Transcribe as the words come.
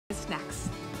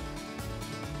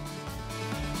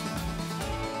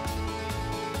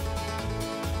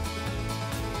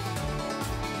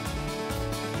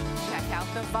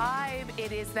vibe.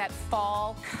 It is that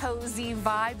fall cozy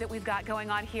vibe that we've got going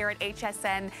on here at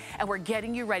HSN, and we're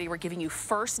getting you ready. We're giving you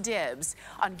first dibs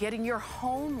on getting your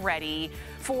home ready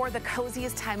for the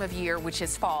coziest time of year, which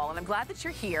is fall. And I'm glad that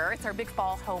you're here. It's our big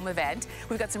fall home event.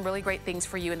 We've got some really great things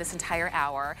for you in this entire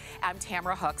hour. I'm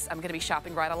Tamara Hooks. I'm going to be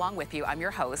shopping right along with you. I'm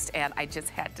your host, and I just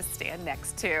had to stand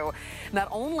next to not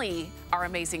only our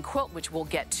amazing quilt, which we'll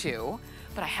get to,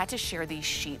 but I had to share these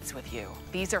sheets with you.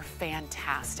 These are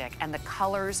fantastic, and the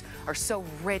colors are so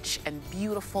rich and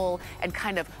beautiful and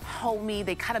kind of homey.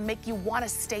 They kind of make you want to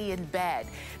stay in bed.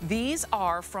 These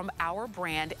are from our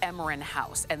brand EMYRN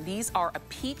HOUSE, and these are a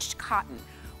peached cotton,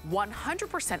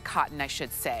 100% cotton, I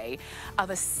should say, of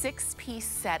a 6-piece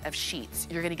set of sheets.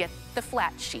 You're gonna get the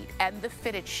flat sheet and the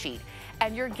fitted sheet,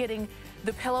 and you're getting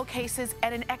the pillowcases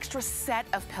and an extra set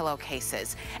of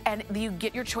pillowcases. And you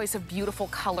get your choice of beautiful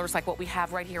colors like what we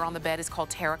have right here on the bed is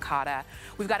called terracotta.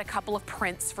 We've got a couple of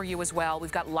prints for you as well.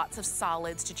 We've got lots of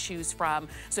solids to choose from.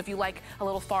 So if you like a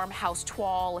little farmhouse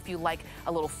toile, if you like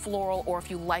a little floral, or if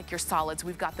you like your solids,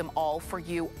 we've got them all for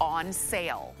you on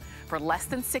sale for less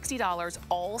than $60,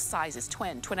 all sizes,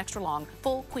 twin extra long,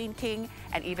 full, queen, king,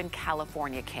 and even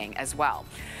California king as well.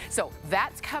 So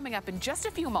that's coming up in just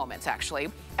a few moments, actually.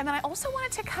 And then I also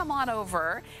wanted to come on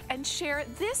over and share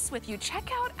this with you.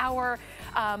 Check out our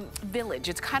village.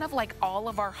 It's kind of like all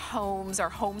of our homes, our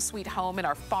home sweet home, and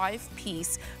our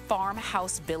 5-piece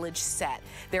farmhouse village set.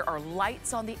 There are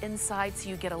lights on the inside, so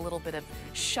you get a little bit of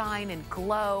shine and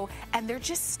glow, and they're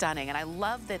just stunning. And I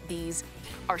love that these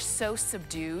are so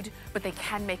subdued, but they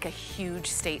can make a huge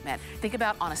statement. Think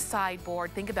about on a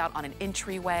sideboard, think about on an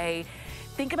entryway.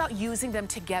 Think about using them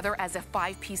together as a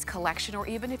 5-piece collection, or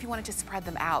even if you wanted to spread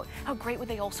them out. How great would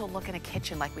they also look in a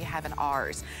kitchen like we have in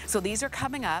ours? So these are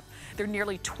coming up. They're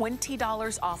nearly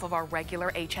 $20 off of our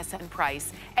regular HSN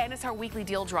price, and it's our weekly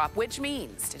deal drop, which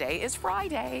means today is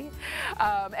Friday.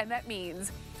 And that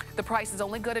means the price is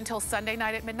only good until Sunday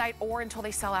night at midnight, or until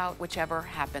they sell out, whichever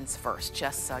happens first,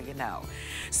 just so you know.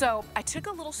 So I took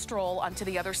a little stroll onto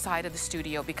the other side of the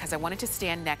studio because I wanted to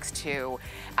stand next to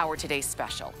our today's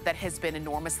special that has been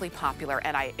enormously popular.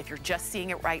 And if you're just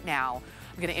seeing it right now,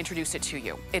 I'm going to introduce it to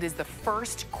you. It is the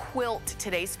first quilt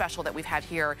today's special that we've had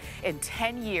here in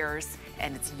 10 years,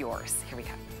 and it's yours. Here we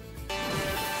go.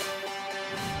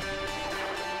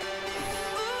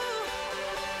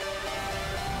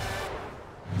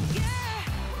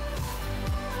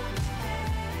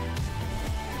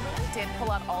 Did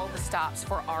pull out all of the stops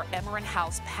for our EMRyn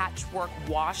HOUSE patchwork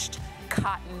washed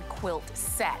cotton quilt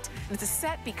set. And it's a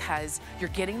set because you're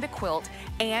getting the quilt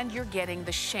and you're getting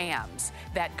the shams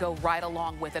that go right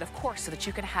along with it, of course, so that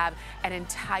you can have an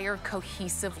entire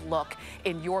cohesive look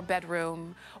in your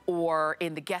bedroom or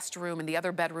in the guest room and the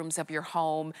other bedrooms of your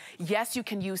home. Yes, you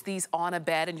can use these on a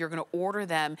bed, and you're gonna order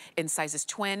them in sizes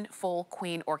twin, full,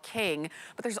 queen, or king,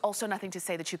 but there's also nothing to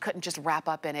say that you couldn't just wrap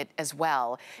up in it as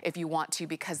well if you want to,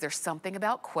 because there's something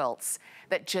about quilts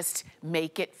that just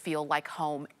make it feel like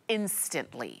home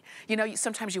instantly. You know,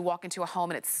 sometimes you walk into a home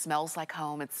and it smells like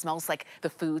home. It smells like the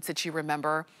foods that you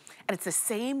remember. And it's the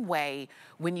same way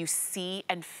when you see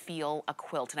and feel a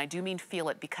quilt. And I do mean feel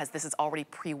it because this is already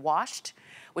pre-washed,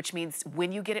 which means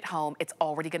when you get it home, it's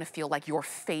already gonna feel like your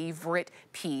favorite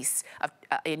piece of,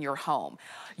 in your home.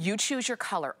 You choose your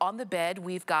color. On the bed,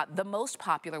 we've got the most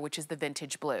popular, which is the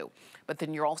vintage blue. But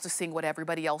then you're also seeing what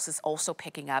everybody else is also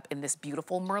picking up in this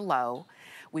beautiful Merlot.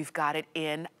 We've got it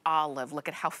in olive. Look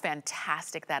at how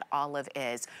fantastic that olive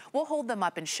is. We'll hold them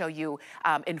up and show you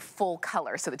in full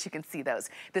color so that you can see those.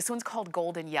 This one's called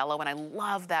golden yellow, and I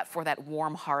love that for that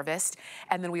warm harvest.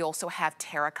 And then we also have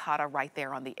terracotta right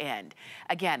there on the end.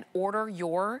 Again, order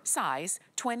your size,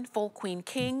 twin, full, queen,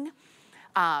 king.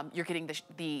 You're getting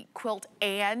the quilt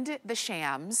and the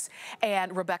shams.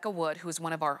 And Rebecca Wood, who is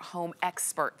one of our home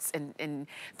experts in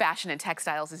fashion and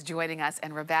textiles, is joining us.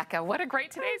 And Rebecca, what a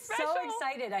great today's special. So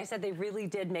excited. I said they really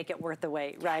did make it worth the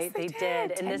wait, right? Yes, they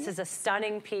did. And this is a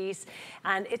stunning piece.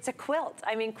 And it's a quilt.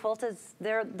 I mean,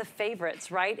 they're the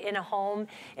favorites, right? In a home,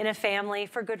 in a family,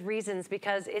 for good reasons,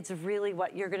 because it's really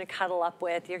what you're gonna cuddle up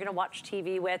with, you're gonna watch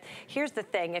TV with. Here's the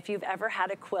thing, if you've ever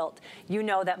had a quilt, you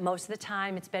know that most of the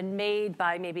time it's been made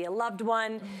by maybe a loved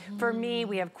one. Mm-hmm. For me,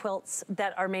 we have quilts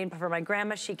that are made for my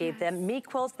grandma. She gave them me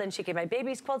quilts, then she gave my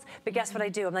babies quilts. But guess what I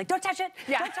do? I'm like, don't touch it,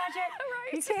 don't touch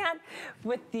it. Right. You can't.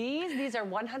 With these are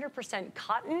 100%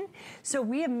 cotton. So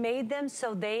we have made them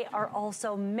so they are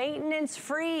also maintenance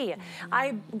free. Mm-hmm.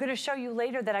 I'm gonna show you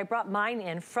later that I brought mine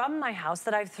in from my house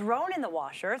that I've thrown in the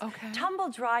washers, tumble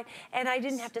dry, and I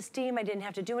didn't have to steam, I didn't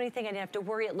have to do anything, I didn't have to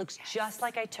worry. It looks just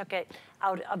like I took it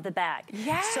out of the bag.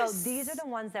 Yes. So these are the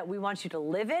ones that we want you to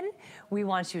live in, we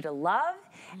want you to love,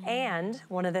 And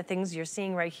one of the things you're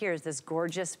seeing right here is this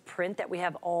gorgeous print that we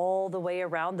have all the way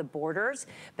around the borders.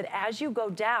 But as you go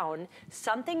down,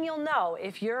 something you'll know,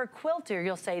 if you're a quilter,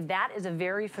 you'll say, that is a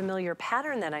very familiar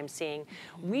pattern that I'm seeing.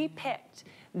 We picked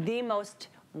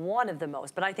one of the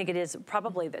most, but I think it is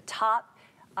probably the top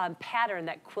pattern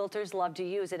that quilters love to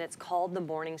use, and it's called the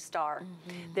Morning Star.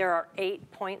 There are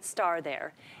 8-point star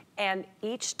there, and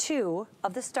each 2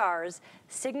 of the stars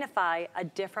signify a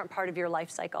different part of your life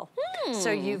cycle.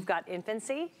 So you've got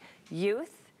infancy,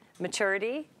 youth,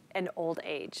 maturity, and old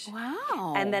age.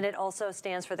 Wow. And then it also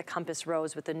stands for the compass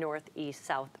rose with the north, east,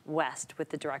 south, west with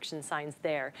the direction signs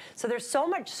there. So there's so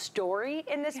much story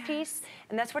in this piece,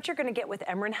 and that's what you're gonna get with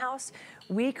Emryn House.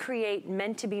 We create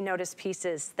meant to be noticed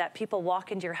pieces that people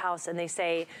walk into your house and they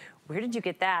say, where did you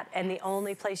get that? And the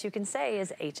only place you can say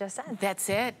is HSN. That's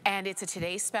it, and it's a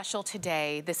today's special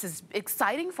today. This is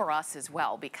exciting for us as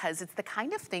well because it's the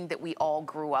kind of thing that we all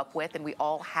grew up with and we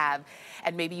all have,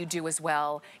 and maybe you do as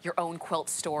well, your own quilt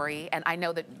story. And I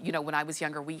know that, you know, when I was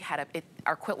younger, we had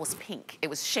our quilt was pink. It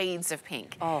was shades of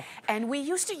pink. Oh. And we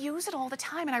used to use it all the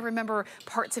time, and I remember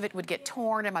parts of it would get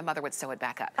torn and my mother would sew it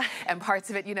back up. And parts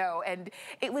of it, you know, and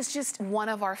it was just one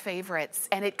of our favorites,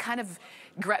 and it kind of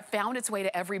found its way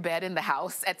to every bed in the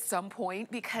house at some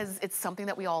point because it's something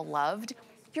that we all loved.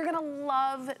 You're gonna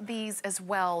love these as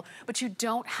well, but you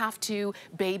don't have to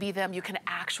baby them. You can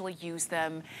actually use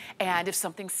them. And if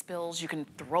something spills, you can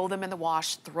throw them in the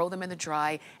wash, throw them in the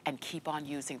dry, and keep on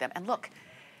using them. And look,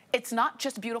 it's not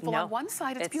just beautiful on one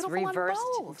side, it's beautiful reversed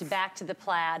on both. Back to the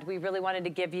plaid. We really wanted to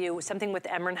give you something with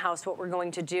Emryn House. What we're going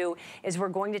to do is we're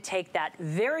going to take that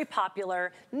very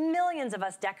popular, millions of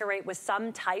us decorate with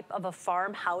some type of a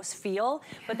farmhouse feel,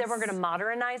 but then we're gonna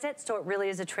modernize it so it really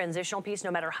is a transitional piece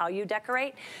no matter how you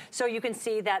decorate. So you can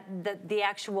see that the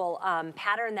actual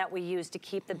pattern that we use to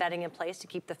keep the bedding in place, to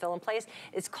keep the fill in place,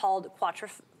 is called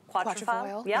quatrefoil,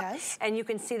 yes. And you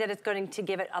can see that it's going to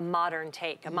give it a modern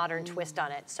take, a modern twist on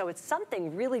it. So it's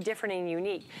something really different and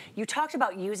unique. You talked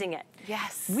about using it.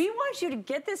 Yes. We want you to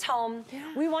get this home.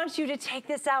 We want you to take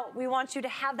this out. We want you to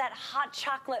have that hot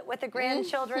chocolate with the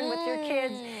grandchildren, with your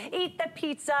kids. Eat the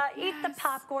pizza, eat the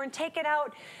popcorn, take it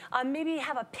out. Maybe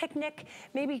have a picnic.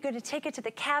 Maybe you're gonna take it to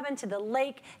the cabin, to the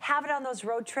lake, have it on those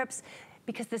road trips,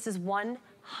 because this is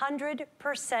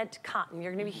 100% cotton.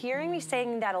 You're gonna be hearing me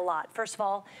saying that a lot. First of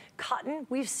all, cotton,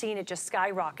 we've seen it just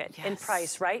skyrocket in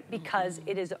price, right? Because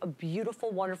it is a beautiful,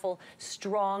 wonderful,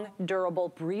 strong, durable,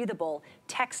 breathable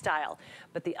textile.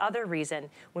 But the other reason,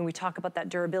 when we talk about that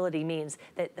durability, means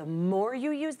that the more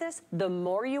you use this, the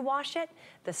more you wash it,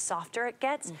 the softer it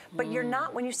gets. But you're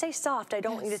not, when you say soft, I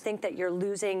don't want you to think that you're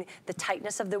losing the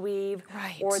tightness of the weave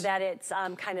or that it's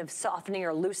kind of softening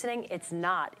or loosening. It's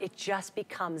not. It just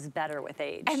becomes better with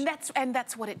age. And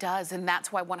that's what it does, and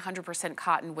that's why 100%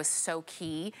 cotton was so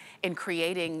key in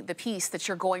creating the piece that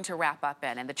you're going to wrap up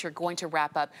in and that you're going to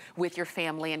wrap up with your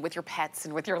family and with your pets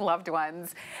and with your loved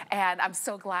ones. And I'm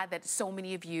so glad that so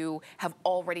many of you have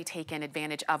already taken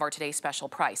advantage of our today's special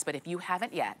price. But if you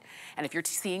haven't yet, and if you're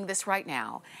seeing this right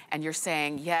now and you're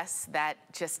saying, yes, that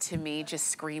just to me just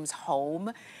screams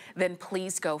home, then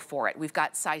please go for it. We've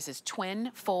got sizes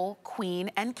twin, full, queen,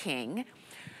 and king.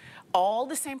 All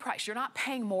the same price. You're not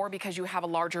paying more because you have a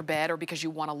larger bed or because you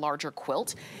want a larger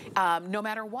quilt. No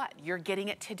matter what, you're getting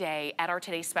it today at our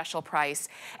today's special price.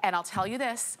 And I'll tell you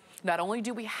this, not only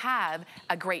do we have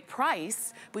a great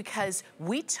price, because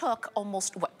we took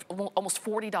almost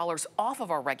 $40 off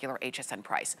of our regular HSN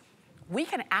price. We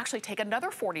can actually take another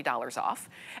 $40 off,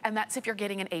 and that's if you're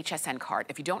getting an HSN card.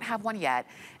 If you don't have one yet,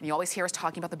 and you always hear us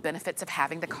talking about the benefits of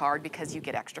having the card because you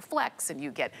get extra flex and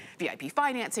you get VIP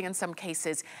financing in some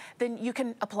cases, then you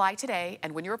can apply today,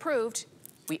 and when you're approved,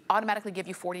 we automatically give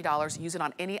you $40, use it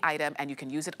on any item, and you can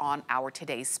use it on our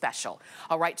today's special.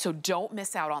 All right, so don't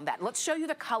miss out on that. Let's show you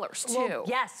the colors too. Well,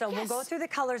 yes, so we'll go through the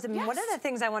colors. And one of the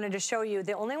things I wanted to show you,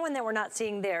 the only one that we're not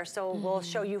seeing there, so we'll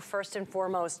show you first and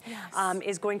foremost,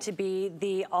 is going to be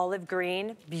the olive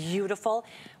green, beautiful.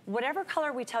 Whatever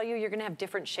color we tell you, you're gonna have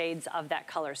different shades of that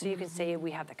color. So you can see we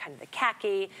have the kind of the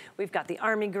khaki, we've got the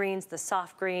army greens, the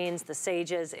soft greens, the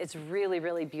sages. It's really,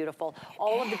 really beautiful.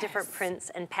 All of the different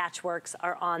prints and patchworks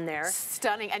are on there.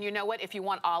 Stunning, and you know what? If you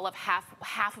want olive,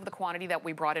 half of the quantity that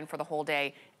we brought in for the whole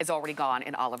day is already gone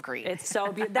in olive green. It's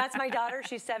so beautiful. That's my daughter.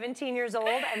 She's 17 years old,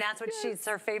 and that's what she's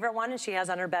her favorite one, and she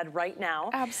has on her bed right now.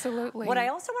 Absolutely. What I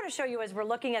also want to show you as we're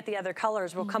looking at the other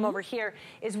colors, we'll come over here,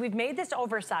 is we've made this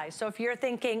oversized. So if you're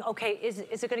thinking, thinking, okay, is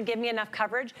it gonna give me enough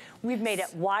coverage? We've made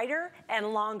it wider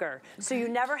and longer. So you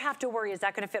never have to worry, is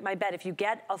that gonna fit my bed? If you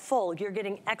get a full, you're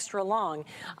getting extra long.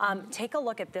 Take a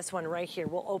look at this one right here.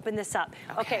 We'll open this up.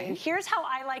 Okay, and here's how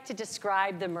I like to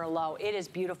describe the Merlot. It is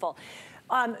beautiful.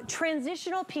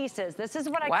 Transitional pieces. This is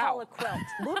what I call a quilt.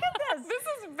 Look at this. This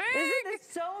is big. Isn't this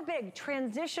so big?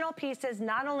 Transitional pieces,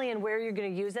 not only in where you're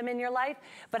going to use them in your life,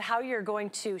 but how you're going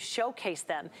to showcase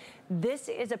them. This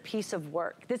is a piece of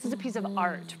work. This is a piece of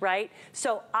art, right?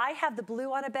 So I have the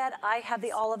blue on a bed. I have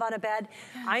the olive on a bed.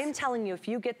 I am telling you, if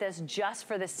you get this just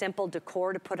for the simple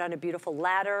decor to put on a beautiful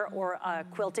ladder or a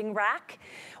quilting rack,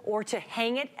 or to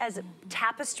hang it as a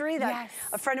tapestry. That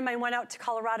a friend of mine went out to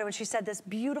Colorado and she said this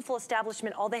beautiful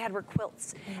establishment, all they had were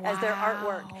quilts as their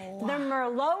artwork. The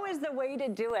Merlot is the way to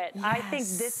do it. I think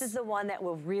this is the one that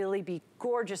will really be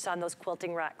gorgeous on those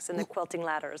quilting racks and the quilting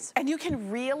ladders. And you can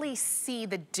really see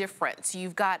the difference.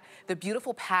 You've got the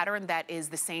beautiful pattern that is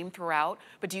the same throughout,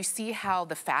 but do you see how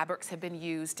the fabrics have been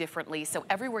used differently? So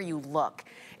everywhere you look,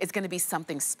 it's gonna be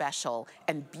something special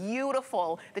and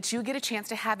beautiful that you get a chance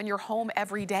to have in your home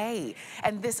every day.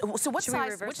 And this, so what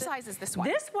size, which size is this one?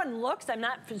 This one looks, I'm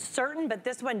not certain, but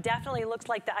this one definitely looks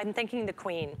like I'm thinking the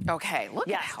queen. Okay, look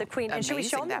at how the queen. And should we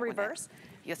show them the reverse?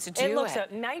 Yes, to do it looks,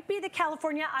 it might be the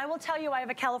California. I will tell you, I have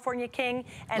a California King,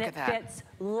 and it fits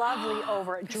lovely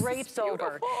over. It drapes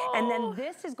over. And then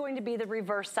this is going to be the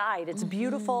reverse side. It's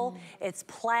beautiful. It's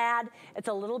plaid. It's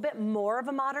a little bit more of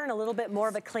a modern, a little bit more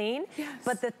of a clean.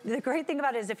 But the great thing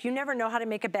about it is if you never know how to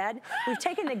make a bed, we've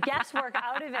taken the guesswork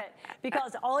out of it,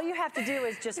 because all you have to do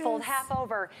is just fold half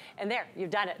over, and there, you've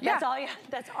done it.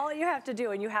 That's all you have to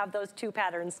do, and you have those two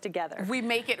patterns together. We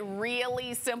make it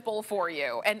really simple for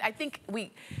you. And I think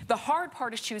the hard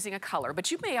part is choosing a color,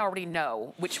 but you may already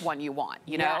know which one you want,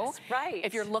 you know? Yes, right.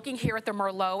 If you're looking here at the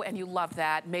Merlot and you love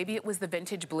that, maybe it was the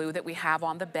vintage blue that we have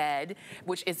on the bed,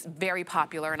 which is very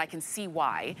popular, and I can see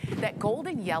why. That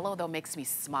golden yellow, though, makes me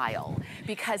smile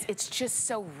because it's just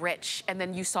so rich. And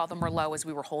then you saw the Merlot as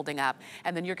we were holding up,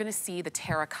 and then you're gonna see the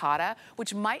terracotta,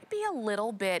 which might be a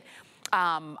little bit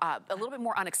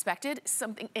more unexpected,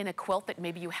 something in a quilt that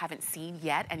maybe you haven't seen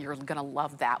yet, and you're gonna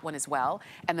love that one as well.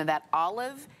 And then that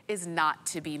olive is not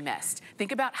to be missed.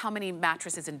 Think about how many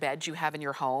mattresses and beds you have in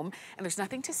your home, and there's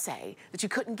nothing to say that you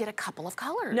couldn't get a couple of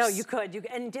colors. No, you could,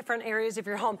 in different areas of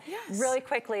your home. Really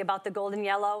quickly about the golden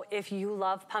yellow, if you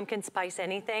love pumpkin spice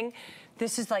anything,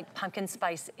 this is like pumpkin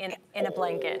spice in a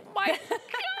blanket. My gosh,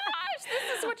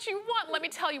 this is what you want. Let me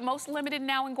tell you, most limited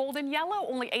now in golden yellow,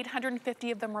 only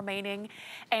 850 of them remaining,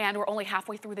 and we're only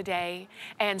halfway through the day,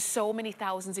 and so many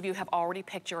thousands of you have already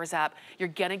picked yours up. You're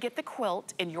gonna get the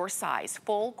quilt in your size,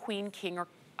 full queen, king, or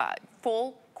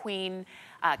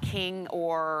king,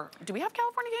 or do we have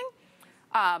California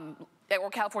King? Or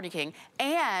California King,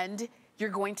 and you're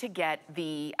going to get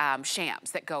the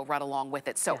shams that go right along with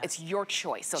it. So it's your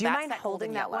choice. So do you mind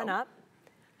holding that one up?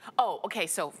 Oh, okay,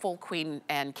 so full queen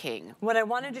and king. What I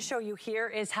wanted to show you here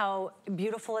is how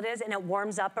beautiful it is, and it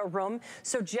warms up a room.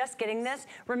 So just getting this,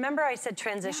 remember I said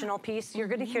transitional piece? You're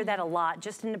gonna hear that a lot,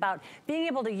 just in about being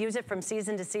able to use it from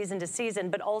season to season to season,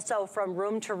 but also from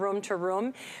room to room to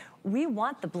room. We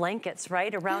want the blankets,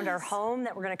 right, around our home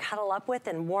that we're gonna cuddle up with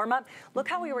and warm up. Look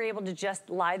how we were able to just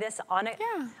lie this on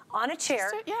a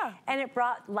chair, and it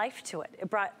brought life to it.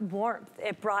 It brought warmth.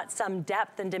 It brought some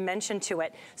depth and dimension to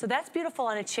it. So that's beautiful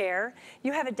on a chair.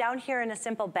 You have it down here in a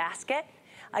simple basket.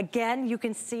 Again, you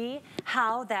can see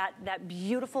how that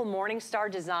beautiful Morningstar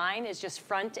design is just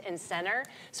front and center.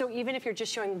 So even if you're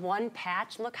just showing one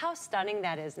patch, look how stunning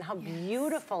that is and how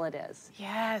beautiful it is.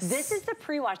 Yes. This is the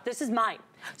pre-wash. This is mine.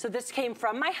 So this came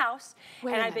from my house,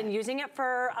 and I've been using it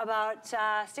for about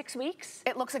 6 weeks.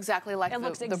 It looks exactly like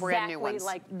the brand new ones.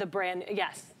 Like the brand,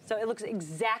 yes. So it looks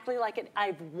exactly like it.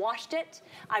 I've washed it,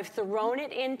 I've thrown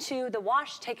it into the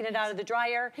wash, taken it out of the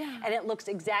dryer, and it looks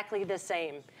exactly the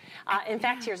same. In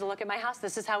fact, here's a look at my house.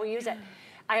 This is how we use it.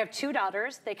 I have 2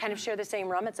 daughters. They kind of share the same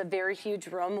room. It's a very huge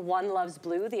room. One loves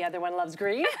blue, the other one loves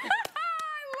green.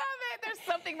 There's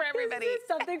something for everybody. There's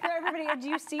something for everybody. And do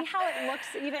you see how it looks?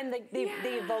 Even they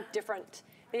evoke different.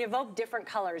 They evoke different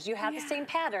colors. You have the same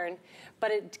pattern,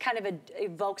 but it kind of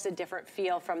evokes a different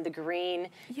feel from the green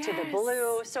to the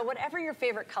blue. So whatever your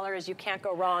favorite color is, you can't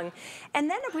go wrong. And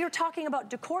then we were talking about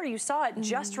decor. You saw it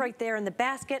just right there in the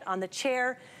basket, on the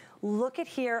chair. Look at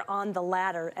here on the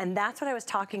ladder, and that's what I was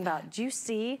talking about. Do you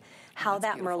see how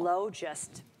that Merlot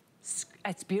just,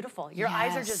 it's beautiful. Your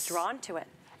eyes are just drawn to it.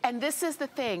 And this is the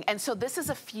thing, and so this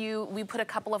is we put a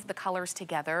couple of the colors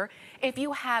together. If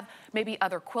you have maybe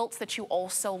other quilts that you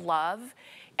also love,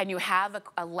 and you have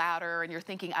a ladder and you're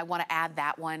thinking, I want to add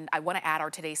that one, I want to add our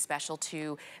today's special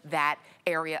to that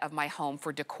area of my home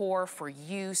for decor, for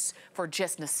use, for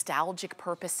just nostalgic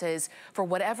purposes, for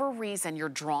whatever reason you're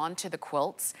drawn to the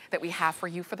quilts that we have for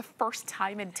you for the first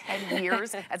time in 10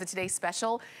 years as a today's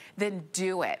special, then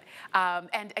do it.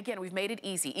 And again, we've made it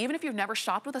easy. Even if you've never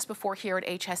shopped with us before here at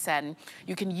HSN,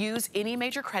 you can use any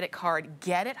major credit card,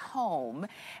 get it home,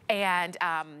 and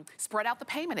spread out the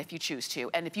payment if you choose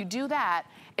to. And if you do that,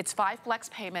 it's 5 flex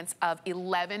payments of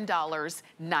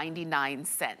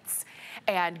 $11.99.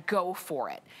 And go for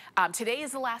it. Today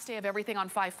is the last day of everything on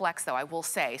 5 flex, though, I will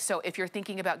say. So if you're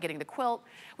thinking about getting the quilt,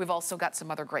 we've also got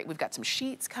some other great, we've got some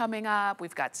sheets coming up,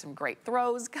 we've got some great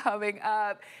throws coming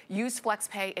up. Use flex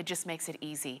pay, it just makes it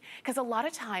easy. Because a lot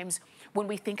of times when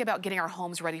we think about getting our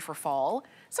homes ready for fall,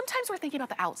 sometimes we're thinking about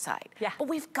the outside. Yeah. But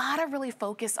we've got to really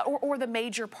focus, or the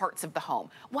major parts of the home.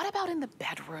 What about in the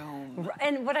bedroom?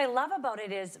 And what I love about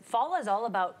it is fall is all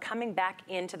about coming back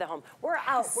into the home. We're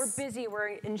out, we're busy,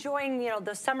 we're enjoying, you know,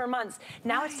 the summer months.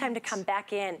 Now it's time to come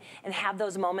back in and have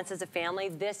those moments as a family.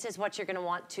 This is what you're going to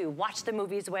want to watch the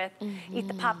movies with, eat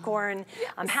the popcorn,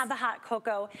 have the hot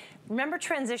cocoa. Remember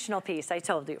transitional piece I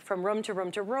told you, from room to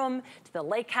room to room, to the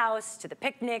lake house, to the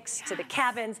picnics, to the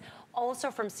cabins,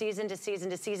 also from season to season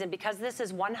to season. Because this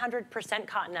is 100%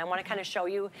 cotton, I want to kind of show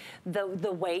you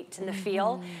the weight and the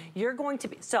feel. You're going to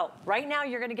be, so right now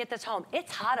you're going to get this home.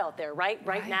 It's hot out there,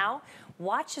 right now.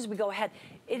 Watch as we go ahead.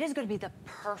 It is going to be the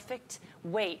perfect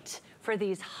weight for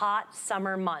these hot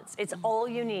summer months. It's all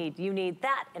you need. You need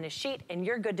that and a sheet and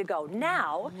you're good to go.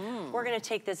 Now, we're gonna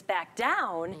take this back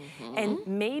down and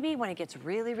maybe when it gets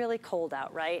really, really cold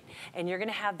out, right? And you're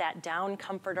gonna have that down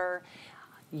comforter.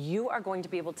 You are going to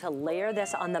be able to layer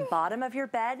this on the bottom of your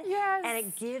bed. And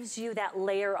it gives you that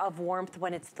layer of warmth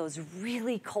when it's those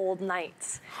really cold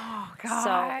nights. Oh, gosh.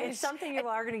 So it's something you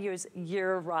are gonna use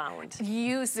year round.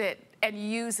 Use it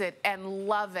and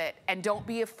love it. And don't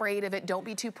be afraid of it. Don't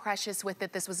be too precious with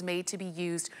it. This was made to be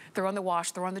used. Throw on the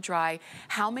wash, throw on the dry.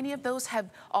 How many of those have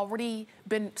already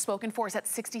been spoken for? Is that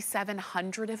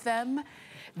 6,700 of them?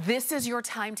 This is your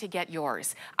time to get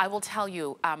yours. I will tell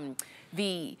you,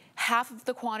 the half of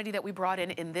the quantity that we brought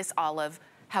in this olive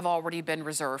have already been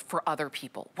reserved for other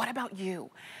people. What about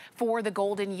you? For the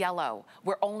golden yellow,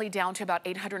 we're only down to about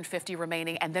 850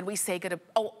 remaining, and then we say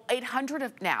goodbye,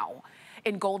 800 now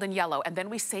in golden yellow, and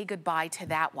then we say goodbye to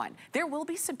that one. There will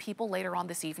be some people later on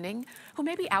this evening who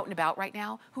may be out and about right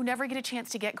now who never get a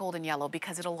chance to get golden yellow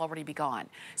because it'll already be gone.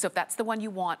 So if that's the one you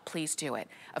want, please do it.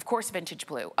 Of course, vintage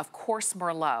blue, of course,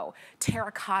 Merlot.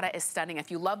 Terracotta is stunning.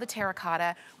 If you love the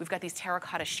terracotta, we've got these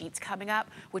terracotta sheets coming up,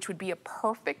 which would be a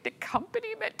perfect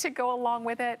accompaniment to go along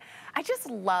with it. I just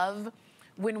love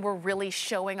when we're really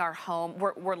showing our home.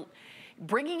 We're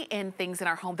bringing in things in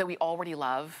our home that we already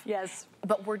love. Yes.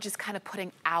 But we're just kind of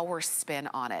putting our spin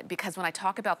on it. Because when I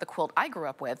talk about the quilt I grew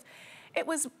up with, it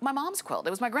was my mom's quilt. It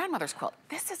was my grandmother's quilt.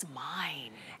 This is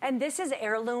mine. And this is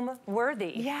heirloom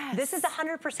worthy. Yes. This is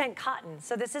 100% cotton.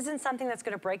 So this isn't something that's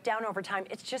gonna break down over time.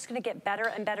 It's just gonna get better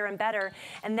and better and better.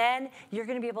 And then you're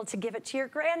gonna be able to give it to your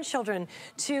grandchildren,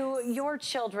 to your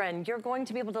children. You're going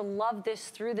to be able to love this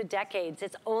through the decades.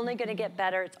 It's only gonna get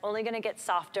better. It's only gonna get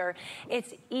softer.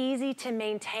 It's easy to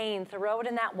maintain. Throw it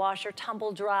in that washer,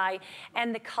 tumble dry.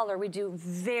 And the color, we do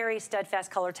very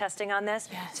steadfast color testing on this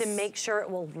to make sure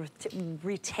it will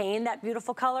retain that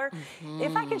beautiful color.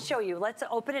 If I can show you, let's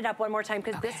open it up one more time,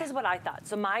 because this is what I thought.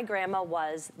 So my grandma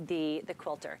was the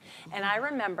quilter, and I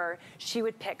remember she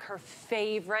would pick her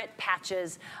favorite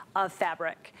patches of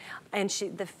fabric and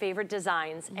the favorite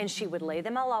designs, and she would lay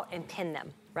them all out and pin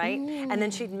them, right? And then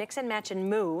she'd mix and match and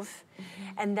move,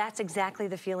 and that's exactly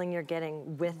the feeling you're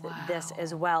getting with this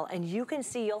as well. And you can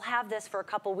see, you'll have this for a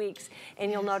couple weeks,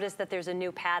 and you'll notice that there's a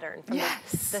new pattern. From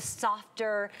the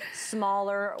softer,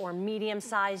 smaller, or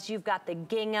medium-sized, you've got the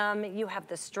gingham, you have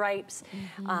the stripes,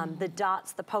 the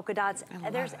dots, the polka dots.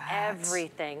 There's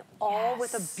everything, all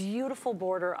with a beautiful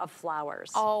border of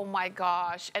flowers. Oh my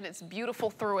gosh, and it's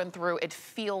beautiful through and through. It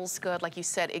feels good, like you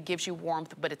said, it gives you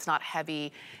warmth, but it's not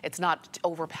heavy, it's not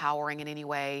overpowering in any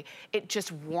way. It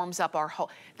just warms up our whole,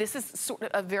 this is sort of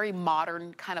a very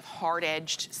modern kind of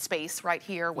hard-edged space right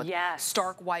here with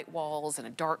stark white walls and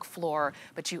a dark floor,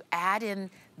 but you add in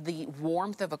the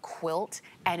warmth of a quilt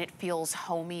and it feels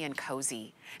homey and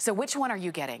cozy. So which one are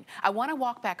you getting? I want to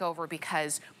walk back over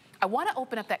because I want to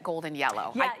open up that golden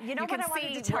yellow. Yeah, you know what I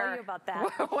wanted to tell you about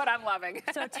that? What I'm loving.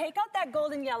 So take out that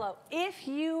golden yellow.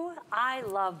 I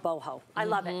love boho. I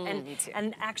love it. Me too.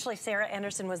 And actually Sarah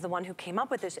Anderson was the one who came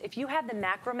up with this. If you have the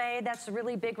macrame that's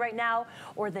really big right now,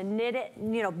 or the knitted,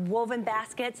 woven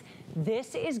baskets,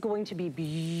 This is going to be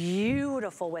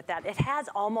beautiful with that. It has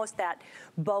almost that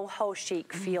boho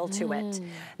chic feel to it.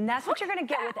 And that's what you're gonna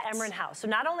get with Emryn House. So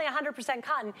not only 100%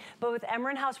 cotton, but with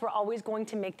Emryn House, we're always going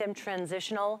to make them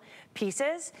transitional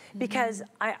pieces because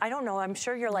I don't know, I'm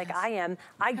sure you're like I am.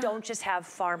 I don't just have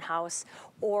Farmhouse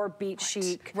or beach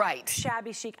chic,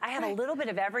 shabby chic. I have a little bit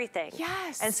of everything.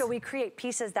 Yes. And so we create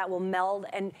pieces that will meld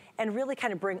and really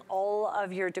kind of bring all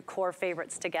of your decor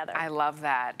favorites together. I love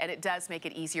that. And it does make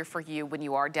it easier for you when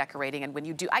you are decorating and when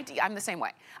you do. I'm the same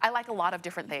way. I like a lot of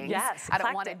different things. Yes, I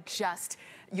don't want to just,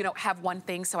 you know, have one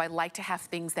thing. So I like to have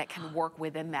things that can work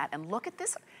within that. And look at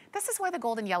this. This is why the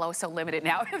golden yellow is so limited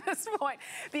now at this point,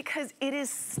 because it is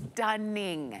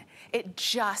stunning. It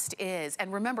just is.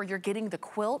 And remember, you're getting the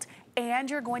quilt and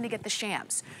you're going to get the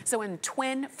shams. So in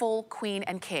twin, full, queen,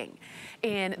 and king.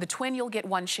 In the twin, you'll get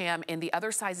 1 sham. In the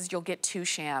other sizes, you'll get 2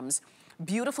 shams.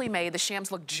 Beautifully made. The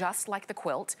shams look just like the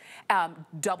quilt.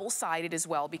 Double-sided as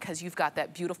well, because you've got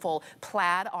that beautiful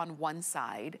plaid on one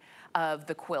side of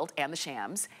the quilt and the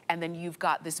shams, and then you've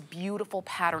got this beautiful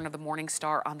pattern of the morning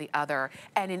star on the other.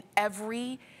 And in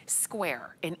every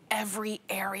square, in every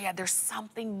area, there's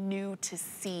something new to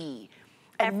see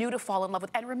and new to fall in love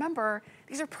with. And remember,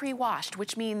 these are pre-washed,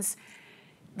 which means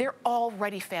they're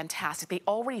already fantastic. They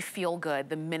already feel good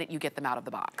the minute you get them out of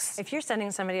the box. If you're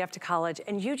sending somebody off to college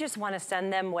and you just want to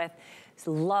send them with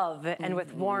love and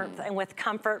with warmth and with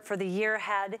comfort for the year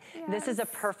ahead, this is a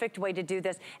perfect way to do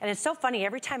this. And it's so funny,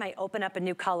 every time I open up a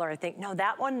new color, I think, no,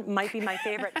 that one might be my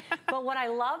favorite. But what I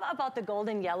love about the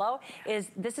golden yellow is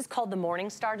this is called the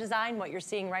Morning Star design. What you're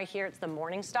seeing right here, it's the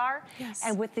Morning Star. Yes.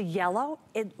 And with the yellow,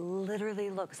 it literally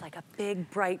looks like a big,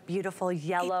 bright, beautiful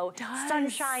yellow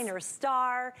sunshine or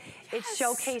star. It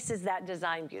showcases that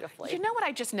design beautifully. You know what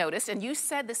I just noticed, and you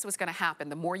said this was gonna happen.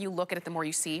 The more you look at it, the more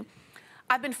you see.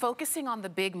 I've been focusing on the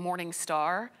big morning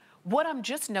star. What I'm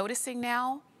just noticing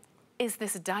now is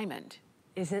this diamond.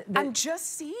 Is it? I'm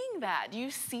just seeing that. Do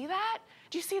you see that?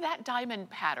 Do you see that diamond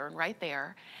pattern right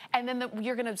there? And then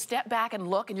you're gonna step back and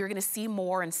look and you're gonna see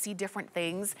more and see different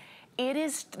things.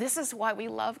 This is why we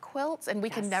love quilts, and we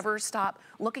can never stop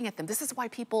looking at them. This is why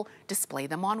people display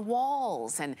them on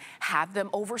walls and have them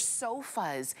over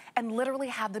sofas and literally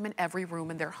have them in every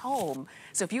room in their home.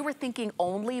 So if you were thinking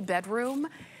only bedroom,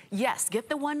 yes, get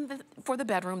the one for the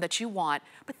bedroom that you want,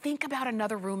 but think about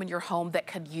another room in your home that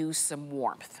could use some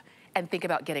warmth. And think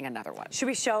about getting another one. Should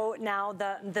we show now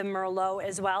the Merlot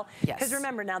as well? Yes. Because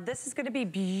remember now, this is gonna be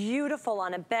beautiful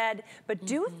on a bed, but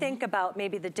do think about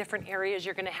maybe the different areas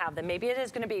you're gonna have them. Maybe it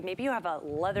is gonna be, maybe you have a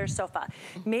leather sofa.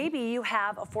 Maybe you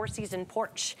have a 4-season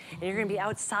porch and you're gonna be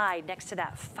outside next to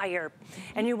that fire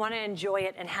and you wanna enjoy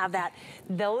it and have that.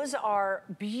 Those are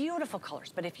beautiful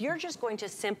colors, but if you're just going to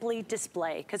simply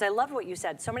display, because I love what you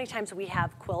said, so many times we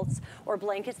have quilts or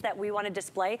blankets that we wanna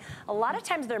display. A lot of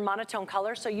times they're monotone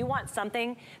colors, so you want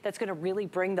something that's gonna really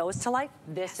bring those to life.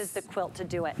 This is the quilt to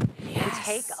do it. And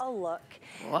take a look.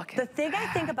 Look at the thing I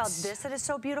think about this that is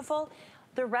so beautiful,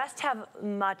 the rest have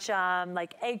much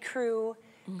like ecru,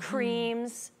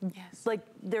 creams, like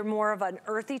they're more of an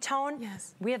earthy tone.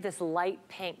 We have this light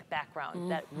pink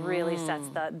background that really sets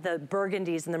the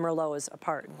burgundies and the Merlots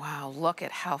apart. Wow, look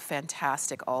at how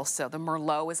fantastic also. The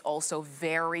Merlot is also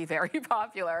very, very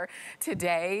popular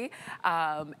today.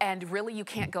 And really you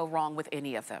can't go wrong with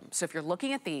any of them. So if you're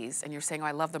looking at these and you're saying, oh,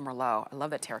 I love the Merlot, I love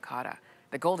that terracotta.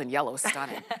 The golden yellow is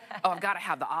stunning. Oh, I've got to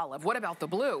have the olive. What about the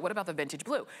blue? What about the vintage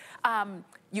blue?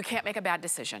 You can't make a bad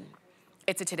decision.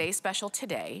 It's a Today Special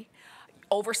today.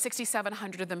 Over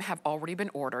 6,700 of them have already been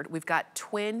ordered. We've got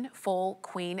twin, full,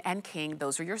 queen, and king.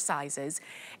 Those are your sizes.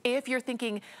 If you're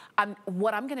thinking,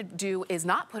 what I'm gonna do is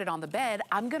not put it on the bed,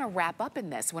 I'm gonna wrap up in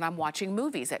this when I'm watching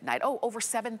movies at night. Oh, over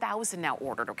 7,000 now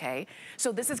ordered, okay?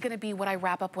 So this is gonna be what I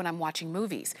wrap up when I'm watching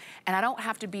movies. And I don't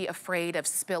have to be afraid of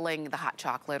spilling the hot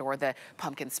chocolate or the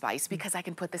pumpkin spice because I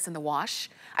can put this in the wash,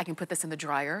 I can put this in the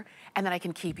dryer, and then I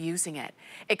can keep using it.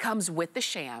 It comes with the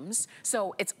shams,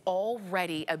 so it's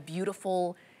already a beautiful,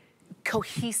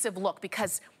 cohesive look,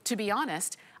 because to be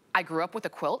honest, I grew up with a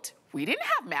quilt. We didn't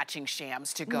have matching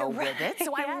shams to go with it.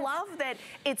 So I love that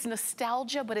it's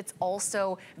nostalgia, but it's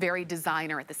also very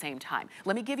designer at the same time.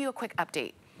 Let me give you a quick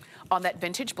update on that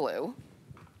vintage blue.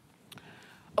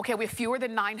 Okay, we have fewer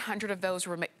than 900 of those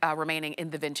remaining in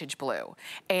the vintage blue.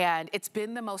 And it's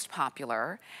been the most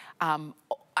popular.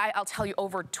 I'll tell you,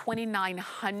 over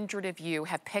 2,900 of you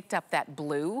have picked up that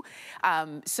blue.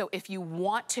 So if you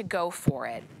want to go for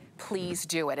it, please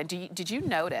do it. And did you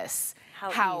notice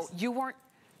how you weren't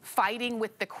fighting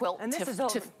with the quilt and this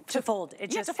to fold.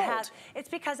 It just fold. has, it's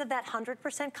because of that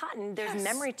 100% cotton. There's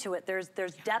memory to it. There's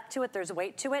depth to it. There's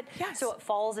weight to it. So it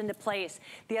falls into place.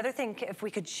 The other thing, if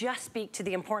we could just speak to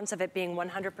the importance of it being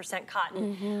 100%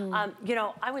 cotton. You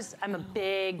know, I'm a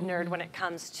big nerd when it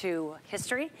comes to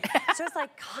history. So it's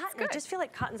like cotton. I just feel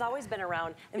like cotton's always been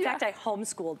around. In fact, I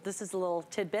homeschooled. This is a little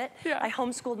tidbit. I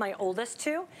homeschooled my oldest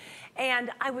two. And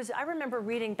I remember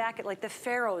reading back at like the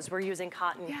pharaohs were using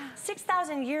cotton.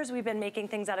 6,000 years we've been making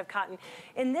things out of cotton.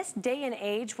 In this day and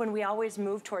age when we always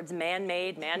move towards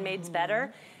man-made, man-made's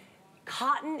better,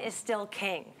 cotton is still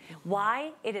king.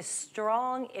 Why? It is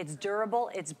strong, it's durable,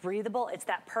 it's breathable, it's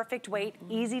that perfect weight,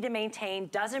 easy to maintain,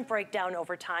 doesn't break down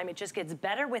over time, it just gets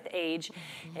better with age.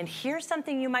 And here's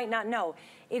something you might not know.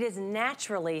 It is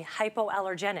naturally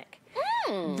hypoallergenic.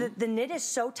 The knit is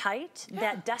so tight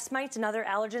that dust mites and other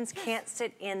allergens can't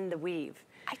sit in the weave.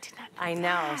 I did not know I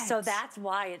know. So that's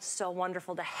why it's so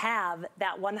wonderful to have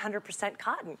that 100%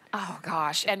 cotton. Oh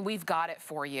gosh, and we've got it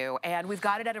for you, and we've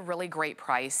got it at a really great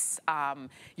price.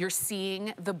 You're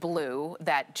seeing the blue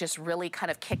that just really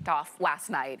kind of kicked off last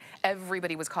night.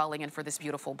 Everybody was calling in for this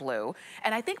beautiful blue,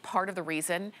 and I think part of the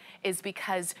reason is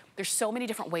because there's so many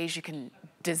different ways you can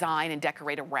design and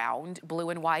decorate around blue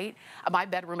and white. My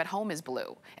bedroom at home is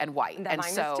blue and white, and mine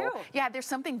so is too. yeah, there's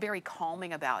something very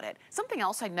calming about it. Something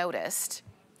else I noticed.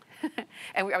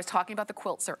 And I was talking about the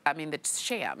quilts, the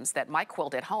shams that my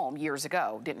quilt at home years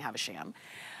ago didn't have a sham.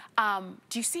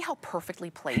 Do you see how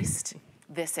perfectly placed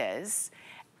this is?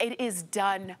 It is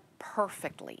done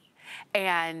perfectly.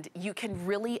 And you can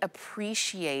really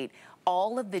appreciate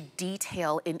all of the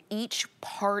detail in each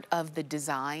part of the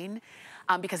design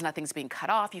because nothing's being cut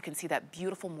off. You can see that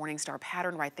beautiful Morningstar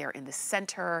pattern right there in the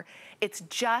center. It's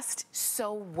just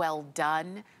so well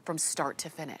done from start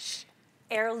to finish.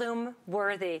 Heirloom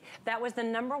worthy. That was the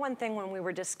 #1 thing when we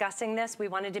were discussing this. We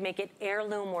wanted to make it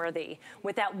heirloom worthy.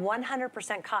 With that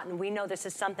 100% cotton, we know this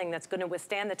is something that's going to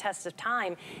withstand the test of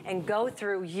time and go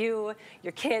through you,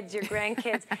 your kids, your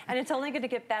grandkids, and it's only going to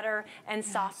get better and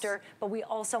softer, but we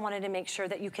also wanted to make sure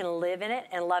that you can live in it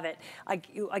and love it.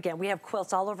 Again, we have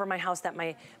quilts all over my house that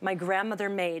my grandmother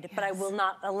made, but I will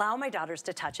not allow my daughters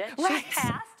to touch it. She's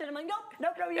passed, and I'm like,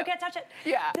 nope, you can't touch it.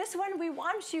 This one, we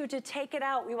want you to take it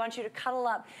out. We want you to cuddle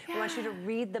up. We want you to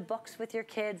read the books with your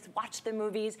kids, watch the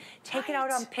movies, take it out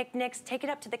on picnics, take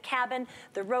it up to the cabin,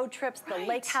 the road trips, the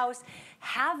lake house,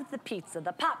 have the pizza,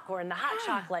 the popcorn, the hot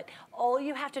chocolate. All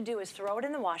you have to do is throw it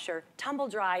in the washer, tumble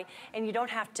dry, and you don't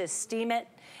have to steam it.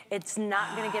 It's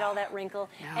not going to get all that wrinkle,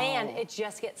 and it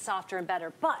just gets softer and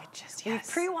better. But we've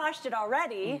pre-washed it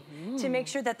already to make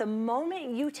sure that the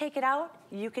moment you take it out,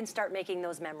 you can start making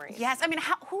those memories. Yes, I mean,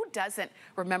 who doesn't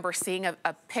remember seeing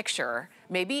a picture,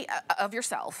 maybe of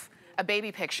yourself, a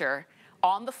baby picture,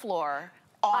 on the floor,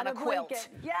 on a quilt. Blanket.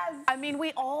 Yes. I mean,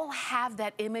 we all have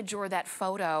that image or that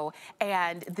photo,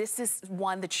 and this is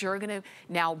one that you're gonna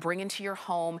now bring into your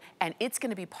home, and it's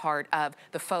gonna be part of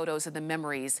the photos and the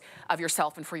memories of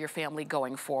yourself and for your family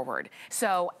going forward.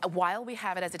 So while we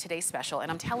have it as a Today Special,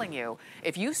 and I'm telling you,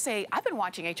 if you say, I've been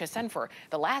watching HSN for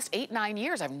the last 8, 9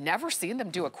 years, I've never seen them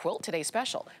do a quilt Today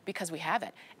Special, because we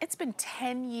haven't. It's been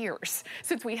 10 years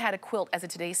since we had a quilt as a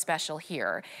Today Special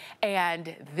here,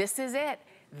 and this is it.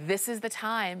 This is the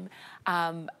time,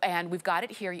 and we've got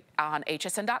it here on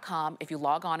hsn.com. If you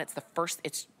log on,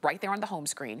 it's right there on the home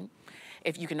screen.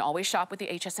 If you can always shop with the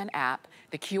HSN app,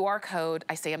 the QR code,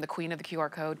 I say I'm the queen of the QR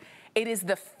code. It is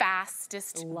the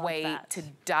fastest way to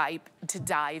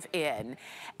dive in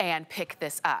and pick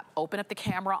this up. Open up the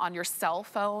camera on your cell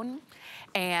phone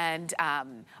and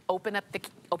open up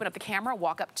the camera,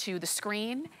 walk up to the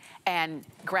screen and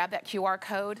grab that QR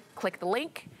code, click the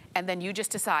link, and then you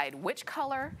just decide which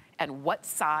color and what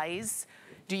size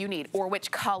do you need, or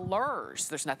which colors.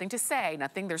 There's nothing to say,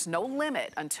 there's no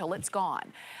limit until it's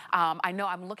gone. I know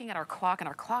I'm looking at our clock, and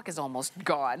our clock is almost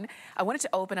gone. I wanted to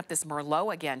open up this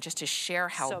Merlot again just to share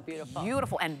how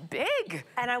beautiful and big.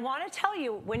 And I want to tell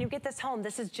you, when you get this home,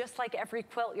 this is just like every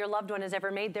quilt your loved one has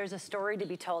ever made. There's a story to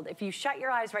be told. If you shut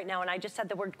your eyes right now, and I just said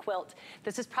the word quilt,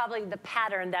 this is probably the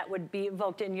pattern that would be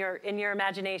evoked in your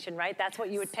imagination, right? That's what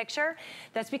you would picture.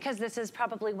 That's because this is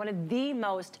probably one of the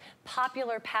most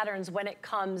popular patterns when it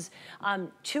comes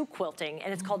to quilting,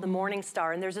 and it's called the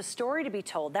Morningstar. And there's a story to be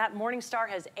told. That Morningstar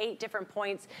has 8 different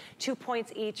points. 2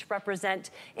 points each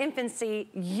represent infancy,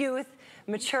 youth,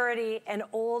 maturity, and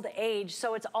old age.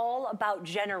 So it's all about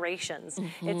generations.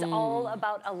 It's all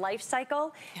about a life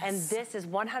cycle, and this is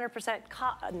 100%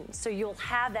 cotton. So you'll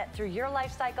have that through your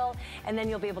life cycle, and then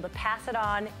you'll be able to pass it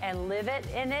on and live it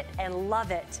in it and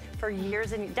love it for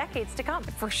years and decades to come.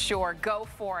 For sure, go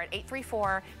for it.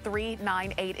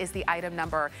 834-398 is the item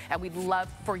number, and we'd love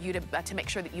for you to make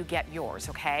sure that you get yours,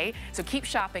 okay? So keep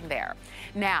shopping there.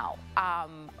 Now,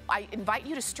 I invite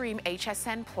you to stream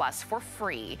HSN Plus for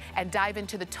free and dive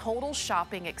into the total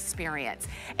shopping experience.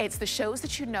 It's the shows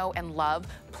that you know and love,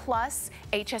 plus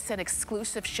HSN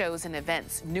exclusive shows and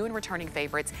events, new and returning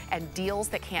favorites, and deals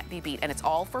that can't be beat. And it's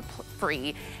all for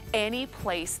free any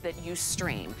place that you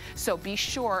stream. So be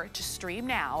sure to stream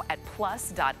now at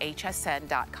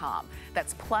plus.hsn.com.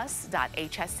 That's plus.hsn.com.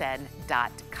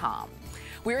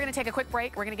 We're going to take a quick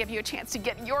break. We're going to give you a chance to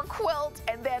get your quilt,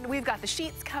 and then we've got the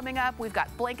sheets coming up. We've got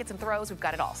blankets and throws. We've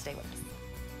got it all. Stay with us.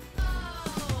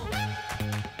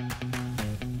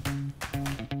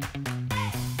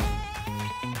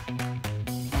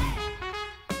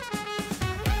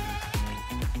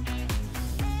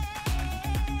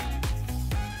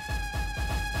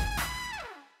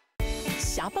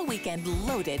 Shop a weekend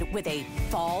loaded with a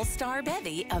fall star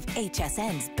bevy of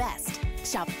HSN's best.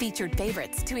 Shop featured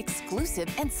favorites to exclusive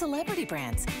and celebrity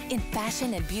brands, in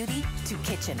fashion and beauty to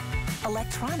kitchen,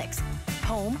 electronics,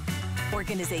 home,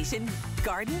 organization,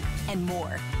 garden, and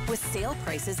more, with sale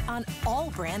prices on all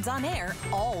brands on air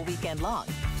all weekend long.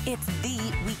 It's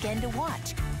the weekend to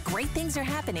watch. Great things are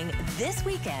happening this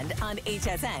weekend on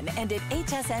HSN and at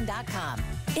hsn.com.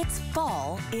 It's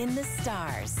fall in the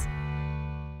stars.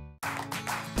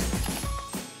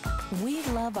 We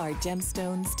love our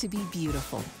gemstones to be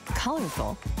beautiful,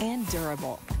 colorful, and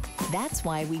durable. That's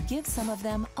why we give some of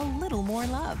them a little more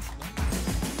love.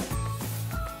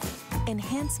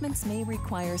 Enhancements may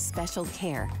require special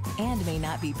care and may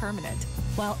not be permanent,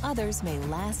 while others may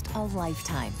last a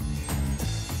lifetime.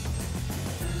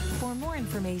 For more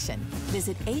information,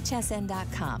 visit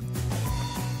hsn.com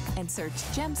and search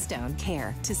Gemstone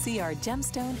Care to see our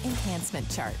gemstone enhancement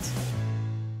chart.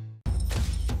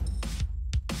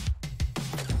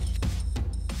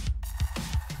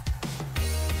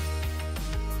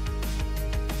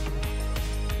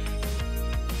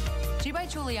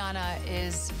 Juliana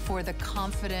is for the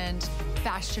confident,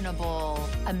 fashionable,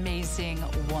 amazing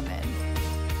woman.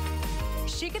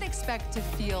 She can expect to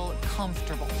feel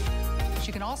comfortable.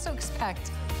 She can also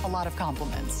expect a lot of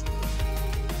compliments.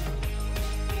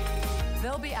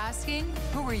 They'll be asking,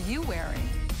 who are you wearing?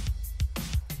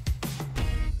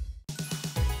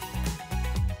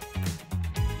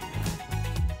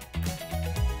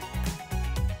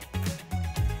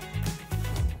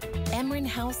 Emryn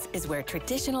House is where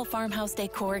traditional farmhouse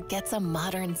decor gets a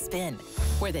modern spin,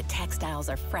 where the textiles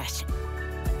are fresh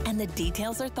and the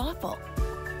details are thoughtful.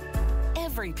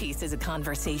 Every piece is a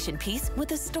conversation piece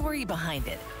with a story behind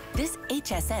it. This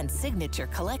HSN signature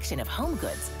collection of home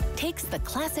goods takes the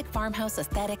classic farmhouse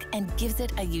aesthetic and gives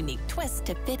it a unique twist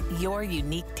to fit your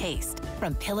unique taste.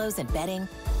 From pillows and bedding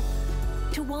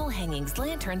to wall hangings,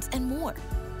 lanterns, and more.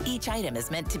 Each item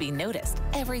is meant to be noticed.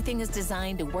 Everything is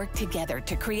designed to work together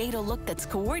to create a look that's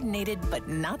coordinated but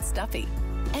not stuffy.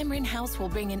 Emryn House will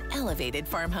bring an elevated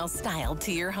farmhouse style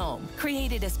to your home,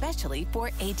 created especially for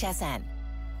HSN.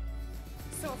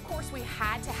 So, of course, we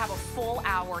had to have a full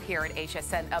hour here at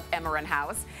HSN of EMYRN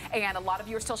House, and a lot of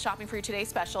you are still shopping for your today's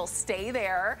special. Stay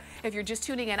there. If you're just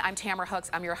tuning in, I'm Tamara Hooks.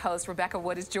 I'm your host. Rebecca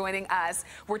Wood is joining us.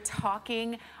 We're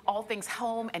talking all things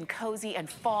home and cozy and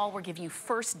fall. We're giving you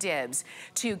first dibs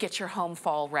to get your home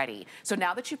fall ready. So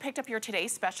now that you picked up your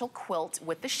today's special quilt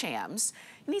with the shams,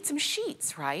 you need some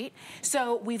sheets, right?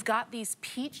 So we've got these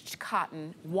peached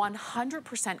cotton,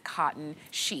 100% cotton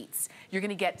sheets. You're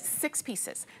gonna get 6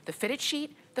 pieces, the fitted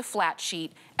sheet, the flat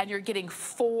sheet, and you're getting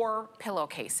 4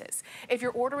 pillowcases. If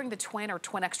you're ordering the twin or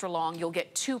twin extra long, you'll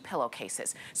get 2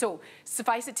 pillowcases. So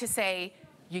suffice it to say,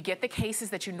 you get the cases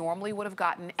that you normally would have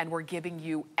gotten, and we're giving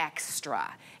you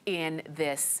extra in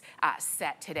this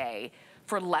set today.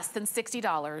 For less than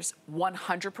 $60,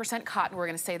 100% cotton. We're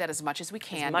gonna say that as much as we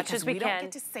can. As much as we can. Don't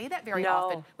get to say that very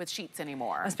often with sheets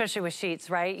anymore. Especially with sheets,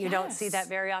 right? You don't see that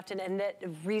very often. And the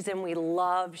reason we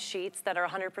love sheets that are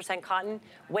 100% cotton,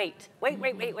 wait.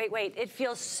 It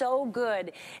feels so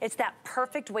good. It's that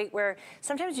perfect weight where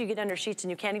sometimes you get under sheets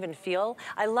and you can't even feel.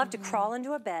 I love to crawl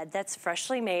into a bed that's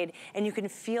freshly made and you can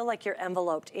feel like you're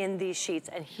enveloped in these sheets.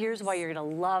 And here's why you're gonna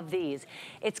love these.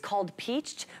 It's called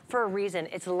peached for a reason.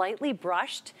 It's lightly brushed,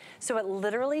 so it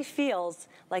literally feels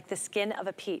like the skin of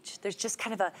a peach. There's just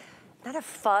kind of not a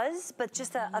fuzz, but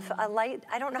just a light,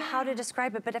 I don't know how to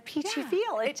describe it, but a peachy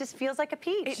feel. It just feels like a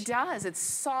peach. It does. It's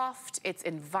soft. It's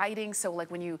inviting. So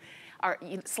like when you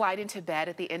slide into bed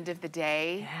at the end of the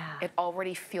day, it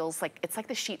already feels like, it's like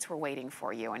the sheets were waiting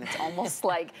for you. And it's almost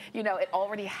like, you know, it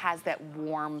already has that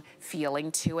warm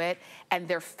feeling to it. And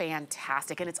they're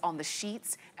fantastic. And it's on the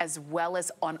sheets as well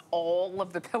as on all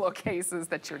of the pillowcases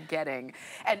that you're getting.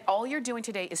 And all you're doing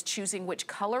today is choosing which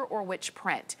color or which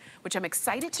print, which I'm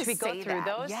excited to go through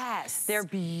those. Yes. They're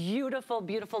beautiful,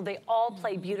 beautiful. They all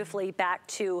play beautifully back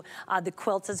to the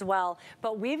quilts as well.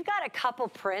 But we've got a couple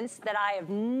prints that I have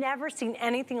never seen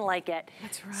anything like it.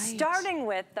 That's right. Starting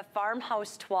with the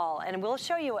Farmhouse toile, and we'll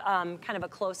show you kind of a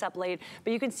close-up later,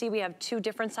 but you can see we have 2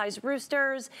 different size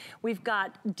roosters. We've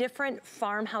got different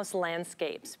farmhouse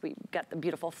landscapes. We've got the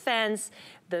beautiful fence,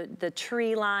 the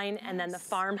tree line, and then the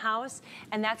farmhouse,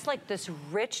 and that's like this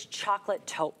rich chocolate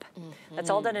taupe. That's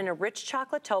all done in a rich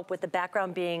chocolate taupe with the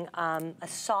background being a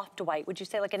soft white. Would you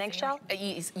say like an eggshell?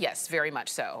 Yes, very much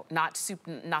so. Not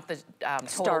the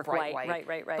stark bright white.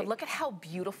 Right. But look at how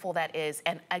beautiful that is.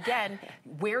 And again,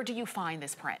 where do you find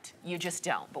this print? You just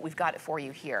don't, but we've got it for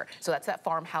you here. So that's that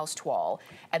Farmhouse toile.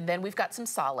 And then we've got some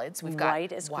solids. We've got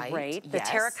white is great. The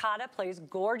terracotta plays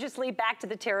gorgeously back to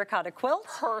the terracotta quilt.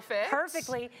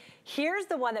 Perfectly. Here's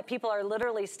the one that people are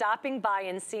literally stopping by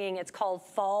and seeing. It's called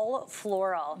Fall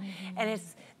Floral. And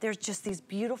there's just these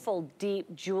beautiful,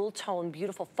 deep, jewel tone,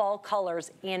 beautiful fall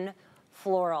colors in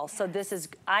floral. So this is,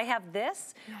 I have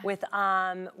this with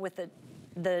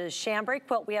the chambray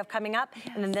quilt we have coming up,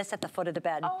 and then this at the foot of the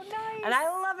bed. Oh, nice. And I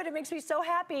love it. It makes me so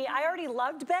happy. I already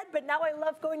loved bed, but now I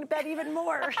love going to bed even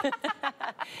more.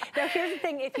 Now, here's the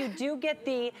thing. If you do get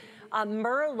the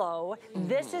Merlot,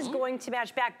 this is going to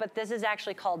match back, but this is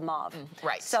actually called mauve.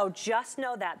 Right. So just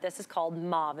know that this is called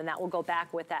mauve, and that will go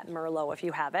back with that Merlot if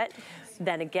you have it.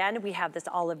 Then again, we have this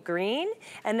olive green,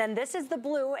 and then this is the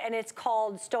blue, and it's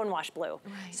called stonewash blue.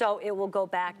 So it will go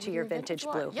back to your vintage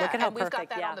blue. Yeah, look at how and we've perfect.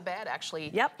 got that on the bed, actually.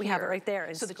 Yep, we have it right there.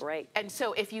 It's great. And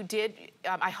so if you did,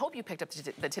 I hope you picked up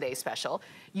the Today's Special.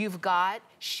 You've got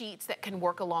sheets that can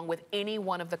work along with any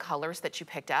one of the colors that you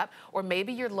picked up, or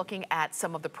maybe you're looking at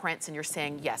some of the prints and you're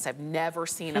saying, yes, I've never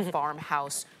seen a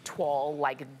farmhouse toile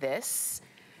like this.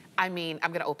 I mean,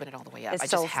 I'm gonna open it all the way up. I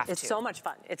just have to. It's so much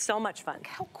fun. It's so much fun. Look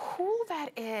how cool that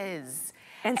is.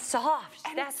 And soft.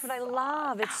 And that's what I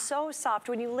love. It's so soft.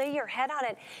 When you lay your head on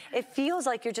it, it feels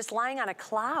like you're just lying on a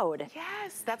cloud.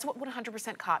 Yes, that's what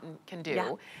 100% cotton can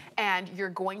do. And you're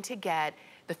going to get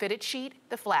the fitted sheet,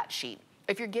 the flat sheet.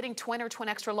 If you're getting twin or twin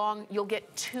extra long, you'll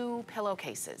get 2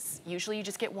 pillowcases. Usually you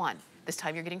just get 1. This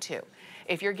time you're getting 2.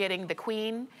 If you're getting the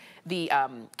queen, the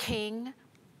king,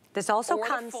 this also or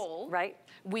comes, the full, right?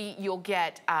 You'll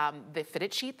get the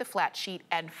fitted sheet, the flat sheet,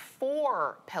 and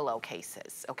 4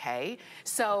 pillowcases, okay?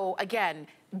 So again,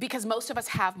 because most of us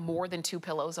have more than 2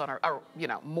 pillows on our, or you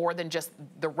know, more than just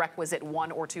the requisite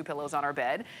 1 or 2 pillows on our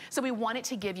bed. So we wanted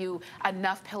to give you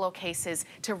enough pillowcases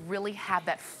to really have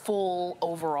that full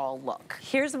overall look.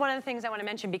 Here's one of the things I want to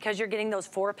mention, because you're getting those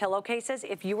 4 pillowcases.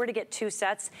 If you were to get 2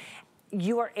 sets,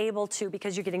 you are able to,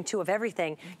 because you're getting 2 of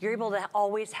everything, you're able to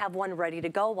always have one ready to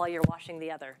go while you're washing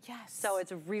the other. Yes. So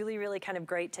it's really, really kind of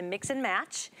great to mix and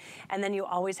match, and then you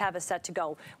always have a set to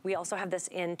go. We also have this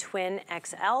in twin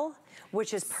XL,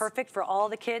 which is perfect for all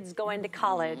the kids going to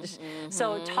college.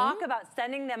 So talk about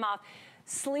sending them off.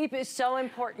 Sleep is so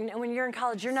important, and when you're in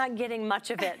college, you're not getting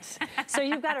much of it. So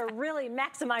you've got to really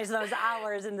maximize those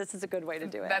hours, and this is a good way to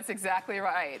do it. That's exactly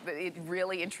right. It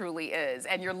really and truly is.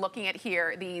 And you're looking at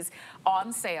here, these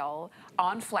on sale,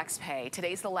 on FlexPay.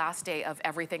 Today's the last day of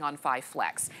everything on 5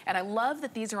 Flex. And I love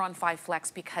that these are on 5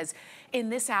 Flex because in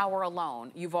this hour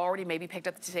alone, you've already maybe picked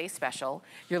up the Today's Special.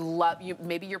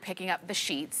 Maybe you're picking up the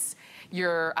sheets.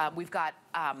 We've got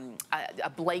a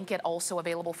blanket also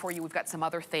available for you. We've got some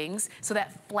other things. So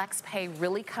that FlexPay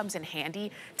really comes in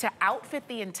handy to outfit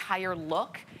the entire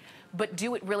look, but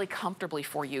do it really comfortably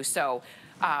for you. So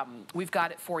we've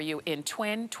got it for you in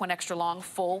twin, twin extra long,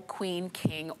 full, queen,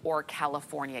 king, or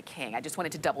California king. I just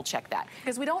wanted to double check that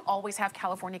because we don't always have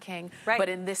California king, but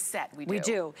in this set we do. We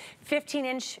do.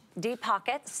 15-inch deep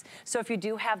pockets. So if you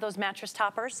do have those mattress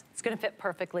toppers, it's going to fit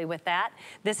perfectly with that.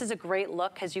 This is a great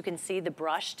look because you can see the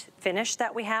brushed finish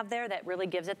that we have there that really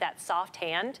gives it that soft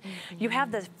hand. You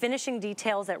have the finishing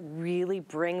details that really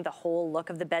bring the whole look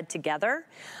of the bed together.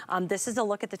 This is a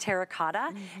look at the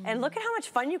terracotta, and look at how much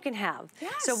fun you can have.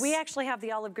 Yes. So we actually have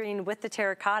the olive green with the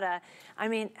terracotta. I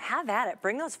mean, have at it.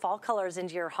 Bring those fall colors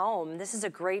into your home. This is a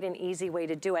great and easy way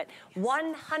to do it.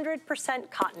 100%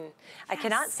 cotton. Yes. I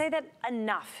cannot say that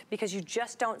enough because you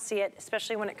just don't see it,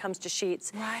 especially when it comes to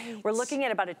sheets. Right. We're looking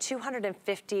at about a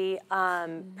 250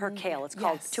 per cale. It's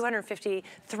called 250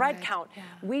 thread count. Yeah.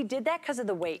 We did that because of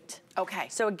the weight. Okay.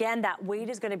 So again, that weight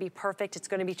is going to be perfect. It's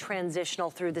going to be transitional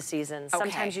through the seasons. Okay.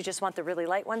 Sometimes you just want the really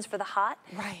light ones for the hot.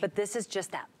 Right. But this is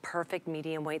just that perfect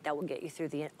medium weight that will get you through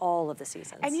all of the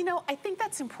seasons. And you know, I think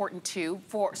that's important too,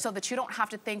 so that you don't have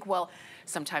to think, well,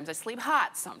 sometimes I sleep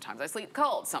hot, sometimes I sleep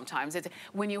cold, sometimes it's,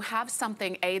 when you have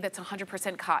something, A, that's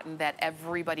 100% cotton that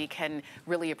everybody can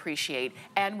really appreciate,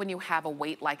 and when you have a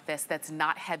weight like this that's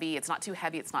not heavy, it's not too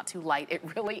heavy, it's not too light, it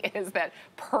really is that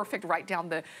perfect right down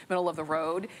the middle of the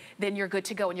road, then you're good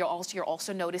to go. And you're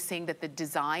also noticing that the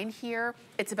design here,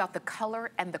 it's about the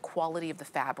color and the quality of the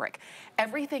fabric.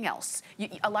 Everything else,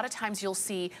 a lot of times you'll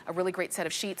see a really great set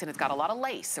of sheets and it's got a lot of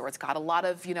lace or it's got a lot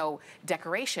of, you know,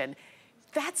 decoration.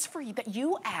 That's for you, that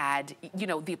you add, you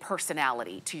know, the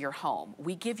personality to your home.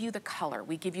 We give you the color,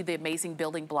 we give you the amazing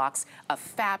building blocks of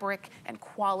fabric and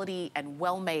quality and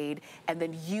well-made, and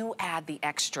then you add the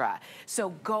extra. So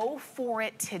go for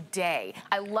it today.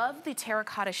 I love the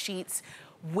terracotta sheets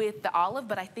with the olive,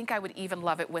 but I think I would even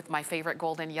love it with my favorite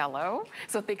golden yellow.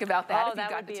 So think about that if you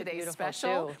got the today's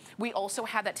special. Too. We also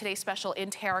have that today's special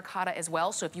in terracotta as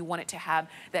well. So if you wanted to have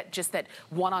that, just that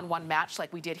one-on-one match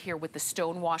like we did here with the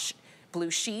stonewash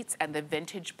blue sheets and the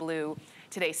vintage blue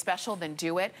today's special, then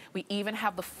do it. We even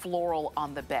have the floral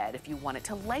on the bed if you wanted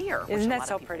to layer. Isn't that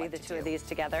so pretty, the two of these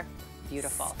together?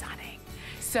 Beautiful. Stunning.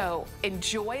 So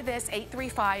enjoy this,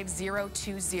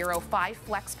 835-020, 5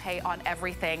 flex pay on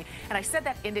everything. And I said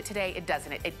that ended today, it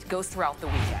doesn't. It goes throughout the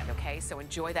weekend, okay? So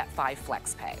enjoy that 5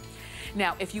 flex pay.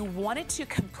 Now, if you wanted to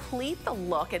complete the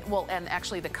look, and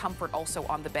actually the comfort also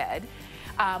on the bed,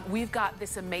 we've got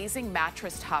this amazing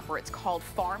mattress topper. It's called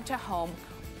Farm to Home,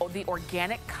 the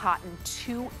organic cotton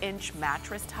 2-inch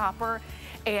mattress topper.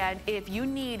 And if you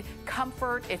need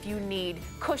comfort, if you need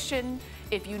cushion,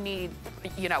 if you need,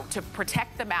 you know, to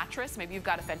protect the mattress, maybe you've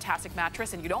got a fantastic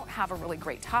mattress and you don't have a really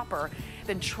great topper,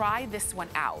 then try this one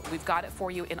out. We've got it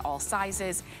for you in all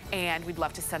sizes, and we'd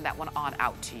love to send that one on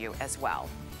out to you as well.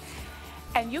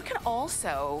 And you can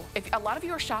also, if a lot of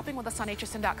you are shopping with us on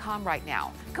hsn.com right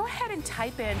now, go ahead and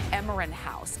type in EMYRN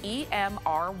HOUSE,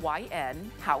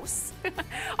 E-M-R-Y-N House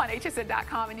on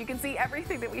hsn.com, and you can see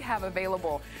everything that we have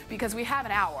available, because we have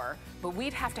an hour, but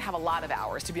we'd have to have a lot of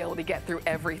hours to be able to get through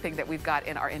everything that we've got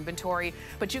in our inventory.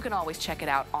 But you can always check it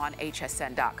out on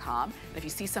hsn.com. And if you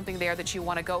see something there that you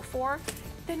want to go for,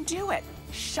 then do it.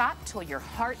 Shop till your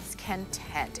heart's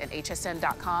content, and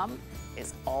hsn.com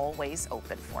is always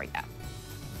open for you.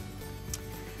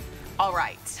 All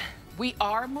right, we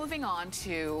are moving on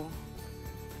to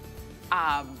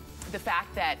the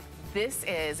fact that this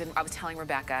is, and I was telling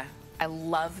Rebecca, I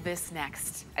love this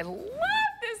next. I love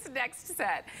this next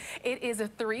set. It is a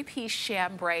 3-piece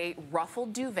chambray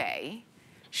ruffled duvet.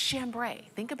 Chambray,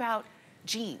 think about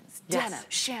jeans, denim,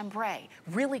 chambray,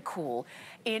 really cool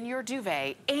in your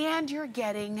duvet, and you're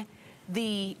getting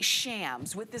the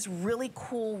shams with this really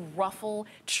cool ruffle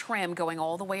trim going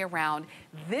all the way around.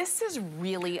 This is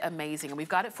really amazing, and we've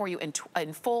got it for you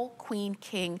in full queen,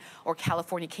 king, or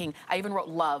California king. I even wrote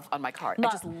love on my card. I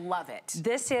just love it.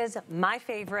 This is my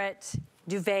favorite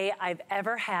duvet I've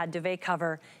ever had, duvet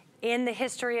cover, in the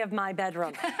history of my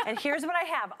bedroom. And here's what I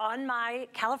have on my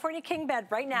California king bed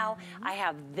right now. I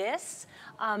have this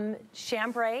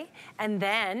chambray, and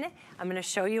then I'm gonna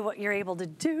show you what you're able to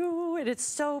do, and it's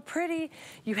so pretty.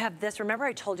 You have this, remember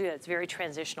I told you that it's very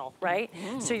transitional, right?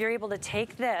 So you're able to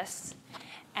take this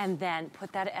and then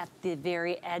put that at the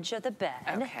very edge of the bed.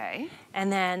 Okay. And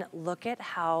then look at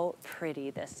how pretty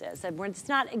this is. And it's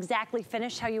not exactly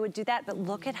finished how you would do that, but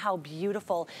look at how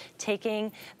beautiful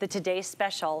taking the today's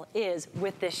special is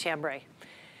with this chambray.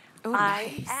 Ooh,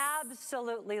 nice. I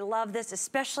absolutely love this,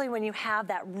 especially when you have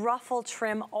that ruffle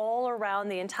trim all around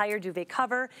the entire duvet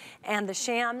cover and the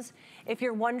shams. If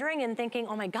you're wondering and thinking,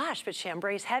 oh my gosh, but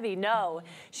chambray's heavy, no.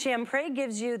 Chambray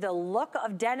gives you the look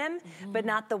of denim, but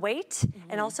not the weight,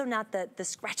 and also not the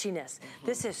scratchiness.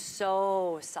 This is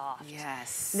so soft.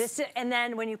 Yes. And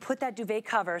then when you put that duvet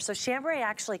cover, so chambray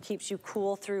actually keeps you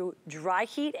cool through dry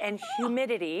heat and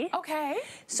humidity. Okay.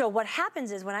 So what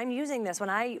happens is when I'm using this, when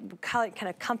I kind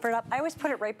of comfort up, I always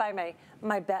put it right by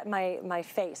my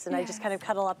face, and I just kind of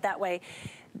cuddle up that way.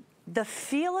 The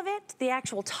feel of it, the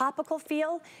actual topical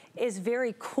feel, is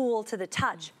very cool to the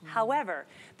touch. However,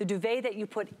 the duvet that you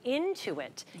put into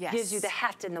it gives you the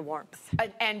heft and the warmth.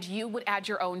 And you would add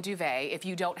your own duvet. If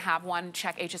you don't have one,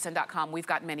 check hsn.com. We've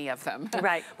got many of them.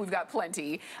 Right. We've got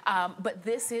plenty. But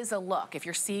this is a look. If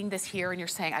you're seeing this here and you're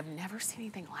saying, I've never seen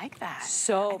anything like that.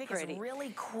 So I think pretty. It's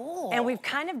really cool. And we've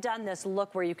kind of done this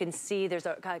look where you can see there's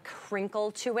a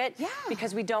crinkle to it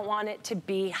because we don't want it to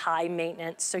be high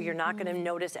maintenance. So you're not going to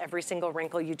notice every single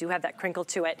wrinkle. You do have that crinkle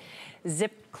to it.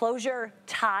 Zip closure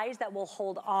ties that will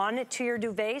hold on to your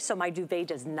duvet, so my duvet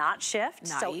does not shift.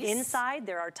 Nice. So inside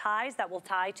there are ties that will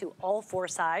tie to all four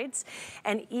sides.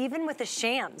 And even with the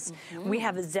shams, we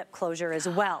have a zip closure as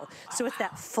well. So it's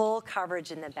that full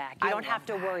coverage in the back. You don't have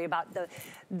to worry about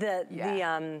the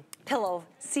pillow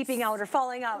seeping out or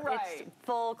falling out. It's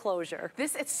full closure.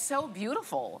 It's so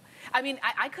beautiful. I mean,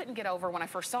 I couldn't get over when I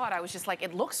first saw it. I was just like,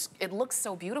 it looks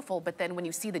so beautiful, but then when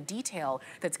you see the detail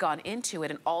that's gone into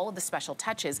it and all of the special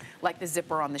touches, like the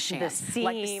zipper on the sham, the seam,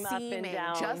 like the seaming, up and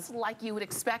down, just like you would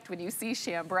expect when you see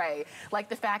chambray, like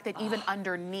the fact that even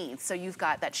underneath, so you've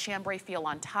got that chambray feel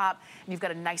on top, and you've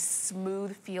got a nice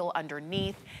smooth feel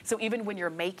underneath. So even when you're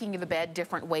making the bed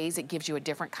different ways, it gives you a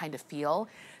different kind of feel.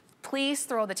 Please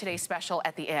throw the Today Special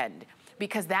at the end,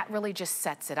 because that really just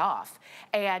sets it off.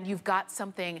 And you've got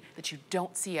something that you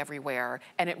don't see everywhere,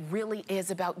 and it really is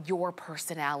about your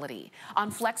personality.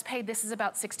 On FlexPay, this is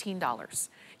about $16.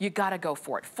 You gotta go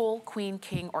for it. Full Queen,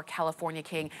 King, or California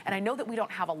King. And I know that we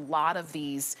don't have a lot of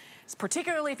these,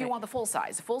 particularly if you want the full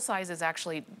size. The full size is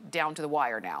actually down to the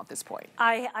wire now at this point.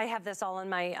 I have this all on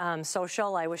my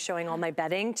social. I was showing all my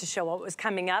bedding to show what was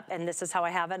coming up, and this is how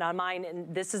I have it on mine.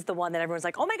 And this is the one that everyone's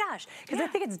like, oh my gosh, because I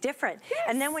think it's different.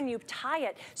 And then when you tie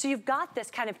it, so you've got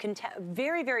this kind of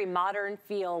very, very modern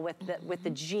feel with the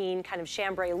jean kind of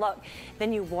chambray look.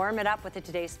 Then you warm it up with the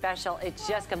Today Special. It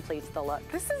just completes the look.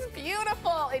 This is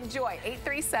beautiful. Enjoy.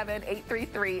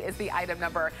 837-833 is the item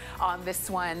number on this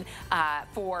one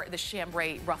for the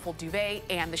chambray ruffled duvet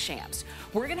and the shams.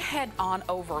 We're gonna head on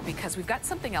over because we've got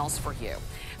something else for you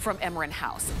from EMYRN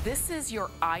HOUSE. This is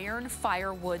your iron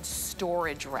firewood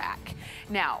storage rack.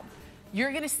 Now,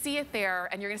 you're gonna see it there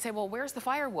and you're gonna say, well, where's the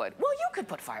firewood? Well, you could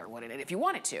put firewood in it if you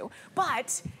wanted to,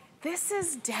 but this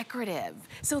is decorative.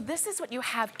 So this is what you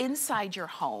have inside your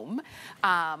home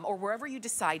or wherever you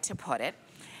decide to put it.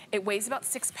 It weighs about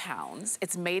 6 pounds.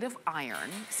 It's made of iron,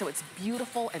 so it's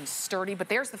beautiful and sturdy, but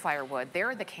there's the firewood, there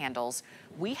are the candles.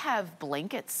 We have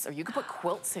blankets, or you could put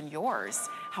quilts in yours,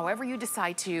 however you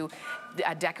decide to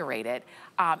decorate it.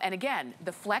 And again,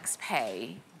 the flex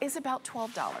pay is about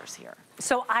 $12 here.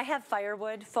 So I have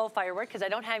firewood, faux firewood, because I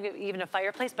don't have even a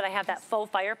fireplace, but I have that faux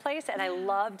fireplace, and I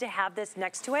love to have this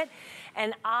next to it.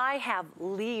 And I have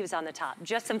leaves on the top,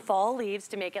 just some fall leaves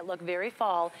to make it look very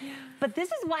fall. But this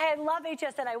is why I love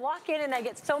HSN. I walk in and I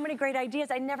get so many great ideas.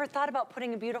 I never thought about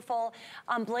putting a beautiful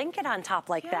blanket on top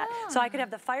like that. So I could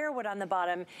have the firewood on the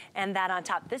bottom and that on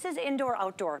top. This is indoor,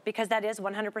 outdoor, because that is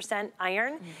 100%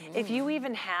 iron. If you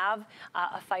even have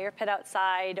a fire pit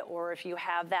outside, or if you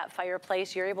have that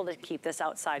fireplace, you're able to keep this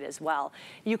outside as well.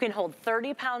 You can hold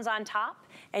 30 pounds on top,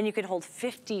 and you can hold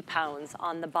 50 pounds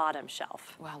on the bottom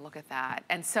shelf. Wow, look at that.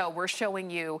 And so we're showing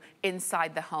you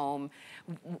inside the home,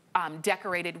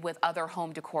 decorated with other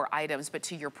home decor items, but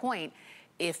to your point,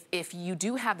 if you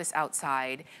do have this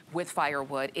outside with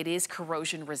firewood, it is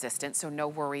corrosion resistant, so no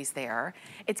worries there.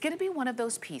 It's gonna be one of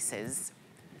those pieces,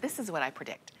 this is what I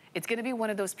predict. It's gonna be one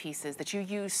of those pieces that you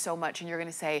use so much and you're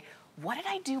gonna say, what did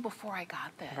I do before I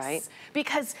got this? Right.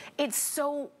 Because it's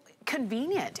so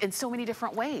convenient in so many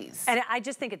different ways. And I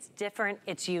just think it's different,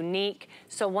 it's unique.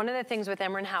 So one of the things with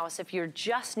EMYRN HOUSE, if you're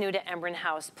just new to EMYRN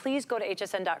HOUSE, please go to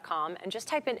hsn.com and just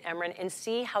type in EMRYN and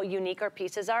see how unique our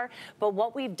pieces are. But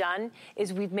what we've done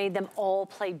is we've made them all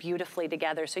play beautifully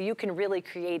together. So you can really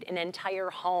create an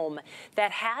entire home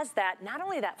that has that, not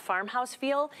only that farmhouse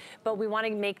feel, but we want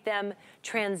to make them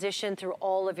transition through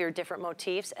all of your different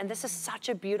motifs. And this is such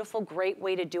a beautiful, great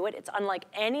way to do it. It's unlike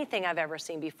anything I've ever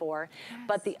seen before.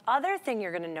 But the other thing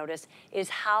you're going to notice is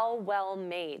how well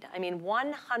made. I mean,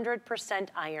 100%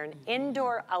 iron,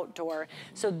 indoor, outdoor.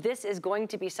 So this is going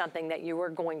to be something that you are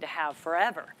going to have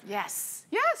forever. Yes,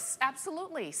 yes,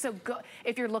 absolutely. So go,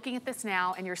 if you're looking at this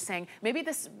now and you're saying, maybe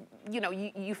this, you know,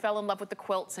 you fell in love with the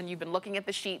quilts and you've been looking at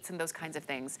the sheets and those kinds of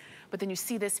things, but then you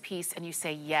see this piece and you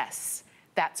say, yes,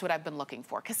 that's what I've been looking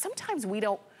for. Because sometimes we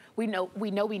know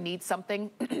we need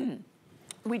something.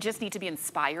 We just need to be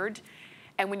inspired.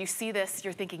 And when you see this,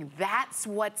 you're thinking, that's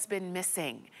what's been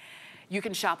missing. You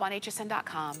can shop on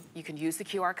hsn.com, you can use the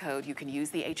QR code, you can use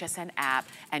the HSN app,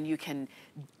 and you can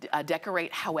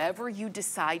decorate however you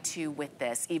decide to with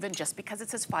this. Even just because it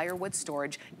says firewood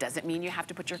storage doesn't mean you have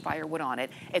to put your firewood on it.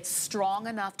 It's strong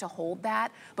enough to hold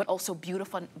that, but also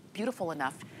beautiful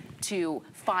enough to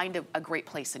find a great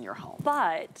place in your home.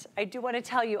 But I do want to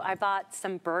tell you, I bought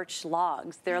some birch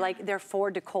logs. They're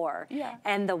for decor. Yeah.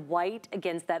 And the white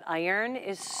against that iron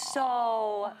is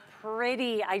so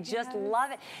pretty. I just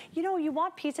love it. You know, you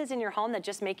want pieces in your home that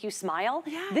just make you smile.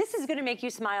 Yes. This is gonna make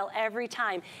you smile every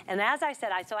time. And as I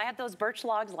said, so I have those birch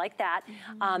logs like that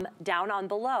down on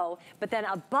below, but then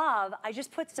above, I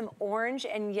just put some orange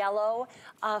and yellow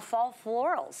fall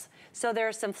florals. So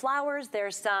there's some flowers,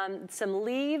 there's some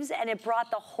leaves, and it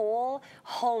brought the whole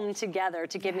home together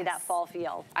to give me that fall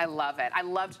feel. I love it. I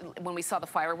loved, when we saw the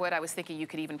firewood, I was thinking you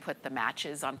could even put the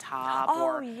matches on top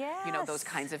or, you know, those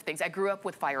kinds of things. I grew up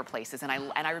with fireplaces, and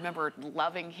I remember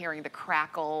loving hearing the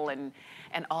crackle and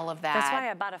all of that. That's why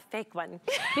I bought a fake one,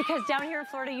 because down here in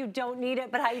Florida you don't need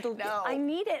it, but I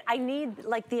need it. I need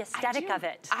like the aesthetic of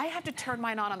it. I have to turn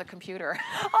mine on the computer.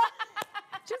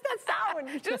 Just that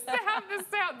sound. Just to have the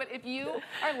sound. But if you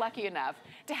are lucky enough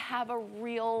to have a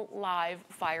real live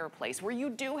fireplace where you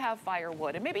do have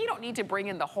firewood, and maybe you don't need to bring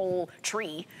in the whole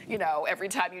tree, you know, every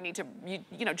time you need to,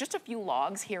 you know, just a few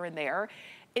logs here and there,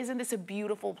 isn't this a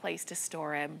beautiful place to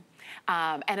store them?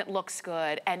 And it looks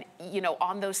good. And, you know,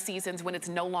 on those seasons when it's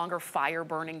no longer fire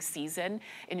burning season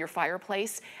in your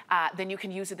fireplace, then you can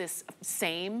use this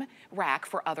same rack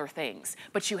for other things,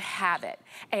 but you have it.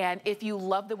 And if you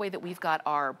love the way that we've got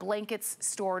our blankets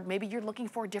stored, maybe you're looking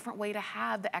for a different way to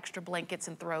have the extra blankets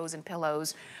and throws and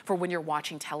pillows for when you're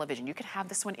watching television. You could have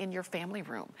this one in your family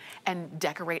room and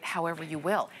decorate however you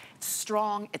will. It's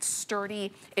strong, it's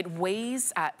sturdy, it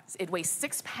weighs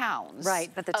 6 pounds. Right,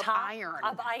 but the top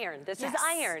of iron. This is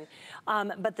iron,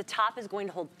 but the top is going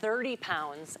to hold 30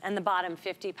 pounds and the bottom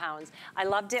 50 pounds. I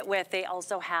loved it with, they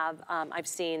also have, I've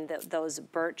seen those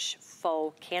birch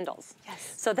faux candles.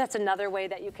 Yes. So that's another way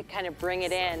that you could kind of bring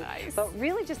it in. Nice. But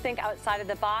really just think outside of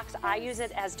the box. Yes. I use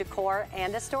it as decor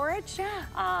and a storage,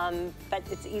 but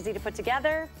it's easy to put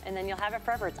together and then you'll have it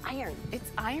forever. It's iron.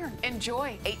 It's iron.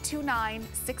 Enjoy.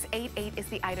 829-688 is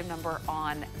the item number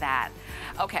on that.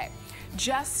 Okay,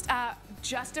 just a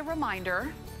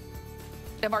reminder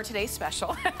of our today's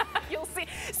special. You'll see.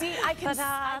 See, I can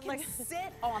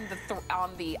sit on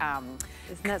the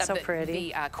isn't that so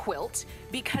pretty? The quilt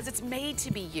because it's made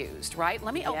to be used, right?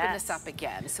 Let me open this up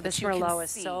again so that you can see. This Merlot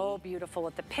is so beautiful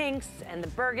with the pinks and the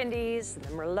burgundies and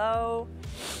the Merlot.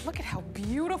 Look at how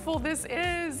beautiful this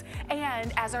is.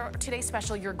 And as our today's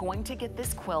special, you're going to get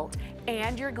this quilt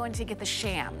and you're going to get the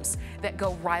shams that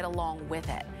go right along with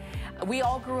it. We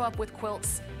all grew up with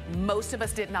quilts. Most of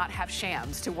us did not have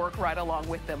shams to work right along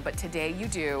with them, but today you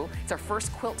do. It's our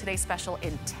first Quilt Today special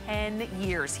in 10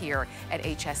 years here at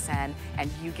HSN,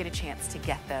 and you get a chance to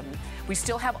get them. We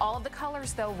still have all of the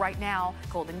colors though right now,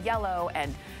 golden yellow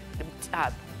and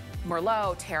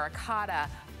Merlot, terracotta,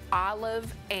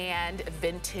 olive, and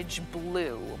vintage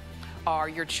blue are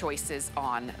your choices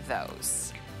on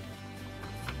those.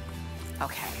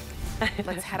 Okay,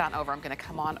 let's head on over. I'm gonna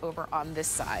come on over on this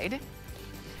side.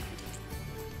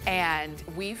 And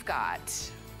we've got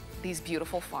these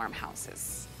beautiful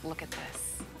farmhouses. Look at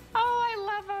this. Oh, I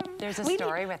love them. There's a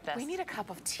story with this. We need a cup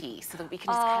of tea so that we can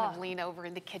just kind of lean over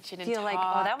in the kitchen and talk. Like,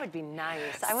 oh, that would be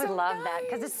nice. I would love that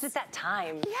because it's just that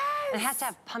time. Yes. And it has to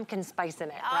have pumpkin spice in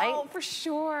it, right? Oh, for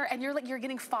sure. And you're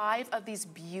getting 5 of these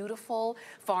beautiful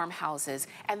farmhouses,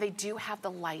 and they do have the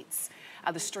lights.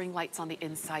 The string lights on the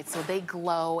inside, so they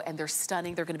glow and they're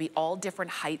stunning. They're gonna be all different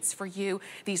heights for you.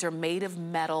 These are made of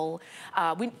metal.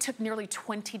 We took nearly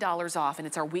 $20 off, and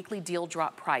it's our weekly deal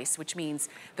drop price, which means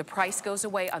the price goes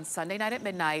away on Sunday night at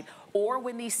midnight or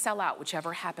when these sell out,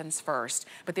 whichever happens first.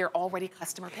 But they're already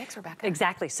customer picks, Rebecca.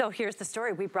 Exactly. So here's the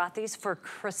story. We brought these for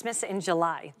Christmas in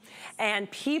July,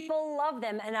 and people love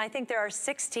them. And I think there are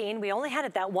 16. We only had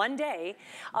it that one day.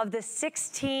 Of the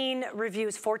 16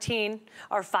 reviews, 14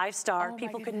 are 5-star.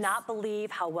 People could not believe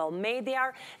how well made they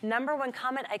are. #1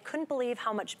 comment, I couldn't believe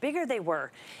how much bigger they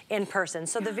were in person.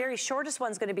 So the very shortest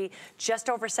one's gonna be just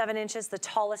over 7 inches. The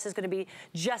tallest is gonna be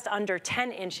just under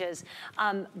 10 inches.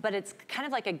 But it's kind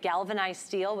of like a galvanized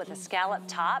steel with a scallop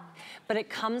top, but it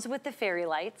comes with the fairy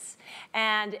lights.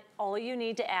 And all you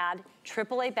need to add,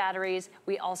 AAA batteries.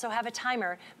 We also have a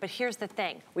timer, but here's the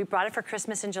thing. We brought it for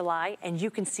Christmas in July, and you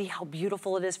can see how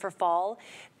beautiful it is for fall.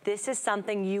 This is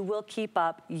something you will keep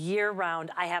up year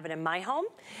round. I have it in my home,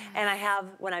 and I have,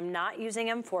 when I'm not using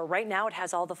them for right now, it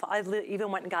has all the, I even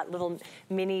went and got little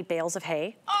mini bales of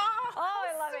hay. Oh,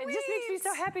 I love it just makes me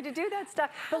so happy to do that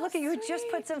stuff. But look at you, just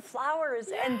put some flowers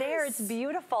and there, it's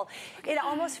beautiful. It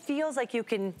almost feels like you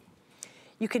can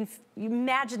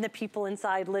imagine the people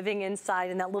inside, living inside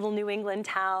in that little New England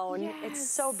town. Yes. It's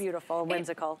so beautiful and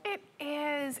whimsical. It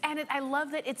is, and I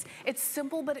love that it's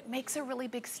simple, but it makes a really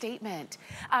big statement.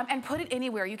 And put it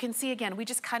anywhere. You can see, again, we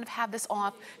just kind of have this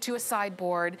off to a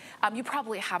sideboard. You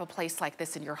probably have a place like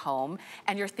this in your home,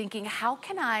 and you're thinking, how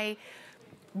can I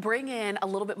bring in a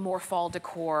little bit more fall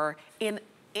decor in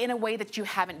a way that you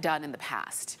haven't done in the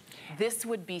past? This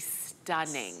would be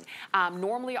stunning.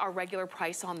 Normally our regular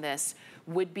price on this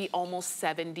would be almost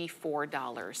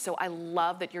 $74. So I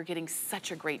love that you're getting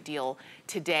such a great deal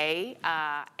today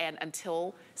and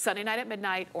until Sunday night at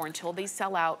midnight or until these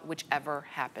sell out, whichever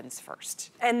happens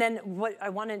first. And then what I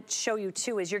want to show you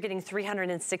too is you're getting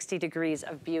 360 degrees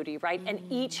of beauty, right? And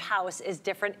each house is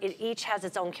different. It each has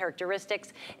its own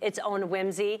characteristics, its own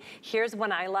whimsy. Here's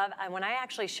one I love. When I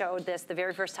actually showed this the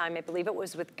very first time, I believe it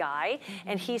was with Guy,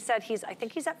 and he said I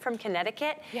think he's up from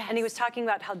Connecticut, and he was talking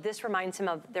about how this reminds him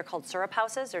of, they're called syrup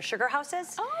houses or sugar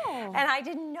houses. Oh. And I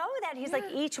didn't know that. He's like,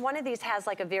 each one of these has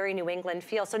like a very New England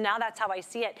feel. So now that's how I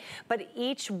see it. But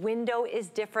each window is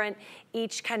different.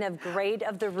 Each kind of grade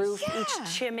of the roof,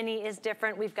 each chimney is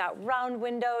different. We've got round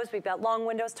windows, we've got long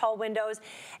windows, tall windows,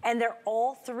 and they're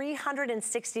all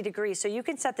 360 degrees. So you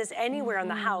can set this anywhere in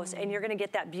the house and you're gonna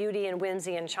get that beauty and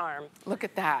whimsy and charm. Look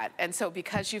at that. And so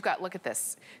because you've got, look at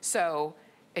this. So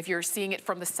if you're seeing it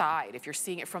from the side, if you're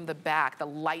seeing it from the back, the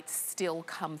lights still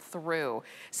come through.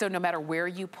 So no matter where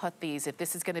you put these, if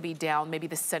this is gonna be down maybe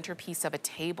the centerpiece of a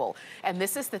table, and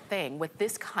this is the thing, with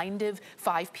this kind of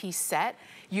 5-piece set,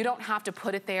 you don't have to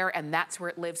put it there and that's where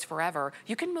it lives forever.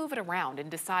 You can move it around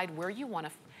and decide where you wanna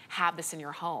have this in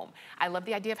your home. I love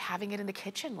the idea of having it in the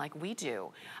kitchen like we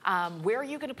do. Where are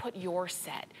you gonna put your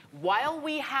set? While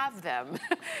we have them,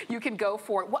 you can go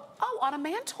for it. What? Oh, on a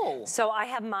mantle. So I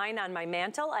have mine on my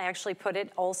mantle. I actually put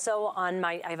it also on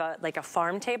I have like a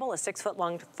farm table, a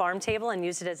 6-foot-long farm table, and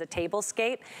used it as a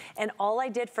tablescape. And all I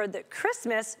did for the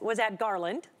Christmas was add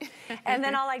garland. And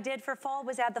then all I did for fall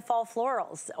was add the fall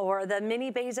florals or the mini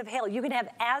bays of hail. You can have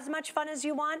as much fun as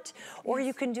you want, or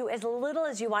you can do as little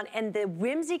as you want, and the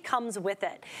whimsy comes with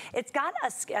it. It's got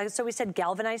so we said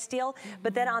galvanized steel,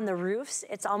 but then on the roofs,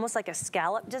 it's almost like a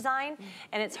scallop design,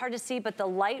 and it's hard to see, but the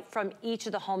light from each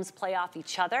of the homes play off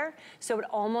each other, so it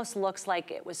almost looks like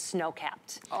it was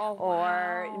snow-capped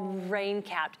or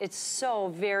rain-capped. It's so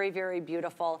very, very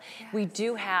beautiful. Yes. We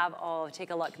do have,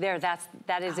 take a look there.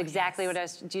 That is exactly what I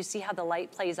was, do you see how the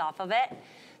light plays off of it?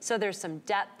 So there's some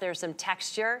depth, there's some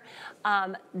texture.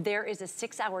 There is a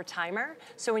 6-hour timer.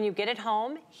 So when you get it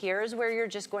home, here's where you're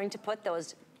just going to put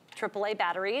those AAA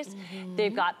batteries.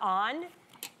 They've got on,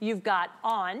 you've got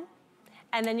on,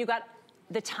 and then you got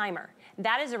the timer.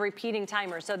 That is a repeating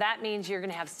timer. So that means you're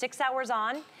gonna have 6 hours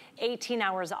on, 18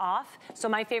 hours off. So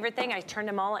my favorite thing, I turned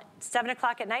them all at 7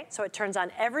 o'clock at night, so it turns on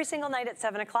every single night at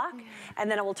 7 o'clock, and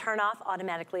then it will turn off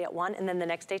automatically at 1, and then the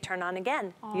next day turn on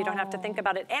again. You don't have to think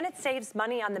about it. And it saves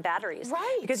money on the batteries.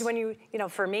 Right. Because when you know,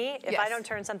 for me, if I don't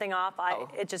turn something off,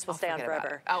 it just will stay on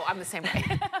forever. Oh, I'm the same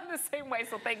way. I'm the same way,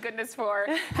 so thank goodness for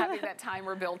having that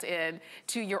timer built in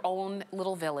to your own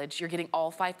little village. You're getting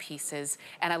all 5 pieces,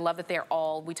 and I love that they're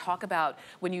all, we talk about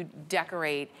when you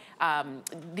decorate,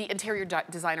 the interior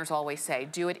designers always say,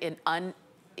 do it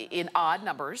in odd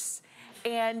numbers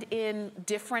and in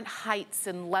different heights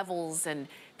and levels, and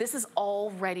this is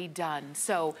already done.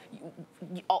 So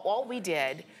all we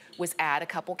did was add a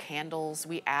couple candles,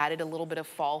 we added a little bit of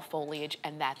fall foliage,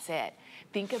 and that's it.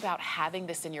 Think about having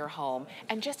this in your home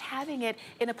and just having it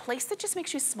in a place that just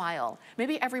makes you smile.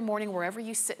 Maybe every morning, wherever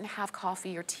you sit and have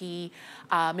coffee or tea,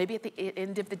 maybe at the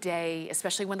end of the day,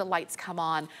 especially when the lights come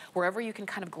on, wherever you can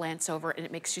kind of glance over and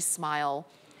it makes you smile.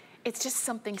 It's just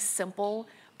something simple,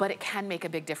 but it can make a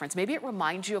big difference. Maybe it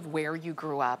reminds you of where you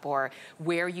grew up or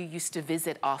where you used to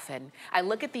visit often. I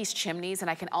look at these chimneys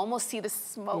and I can almost see the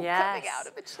smoke coming out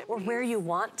of the chimneys. Or where you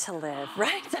want to live,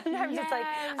 right? Sometimes it's like,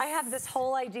 I have this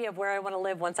whole idea of where I want to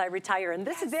live once I retire, and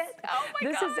this is it. Oh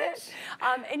my gosh. This is it.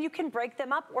 And you can break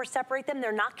them up or separate them.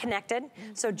 They're not connected.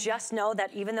 So just know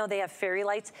that even though they have fairy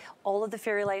lights, all of the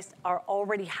fairy lights are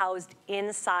already housed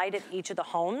inside of each of the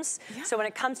homes. So when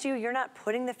it comes to you, you're not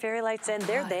putting the fairy lights in,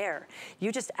 they're there.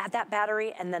 You just add that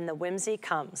battery and then the whimsy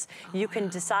comes. You can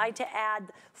decide to add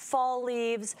fall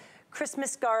leaves,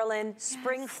 Christmas garland,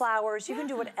 spring flowers. You can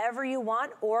do whatever you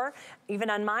want, or even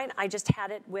on mine, I just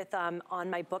had it with on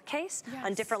my bookcase,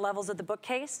 on different levels of the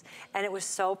bookcase, and it was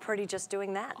so pretty just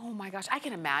doing that. Oh my gosh, I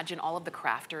can imagine all of the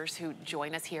crafters who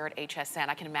join us here at HSN.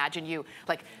 I can imagine you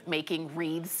like making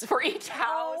wreaths for each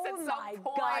house at some point.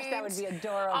 Oh my gosh, that would be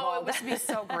adorable. Oh, it would be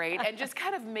so great. And just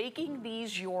kind of making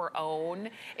these your own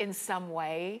in some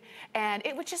way. And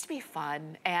it would just be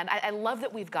fun. And I love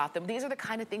that we've got them. These are the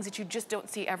kind of things that you just don't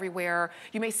see everywhere.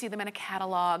 You may see them in a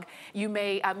catalog. You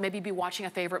may maybe be watching a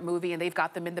favorite movie and they've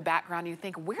got them in the background. And you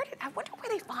think, I wonder where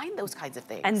they find those kinds of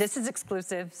things. And this is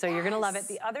exclusive, so you're gonna love it.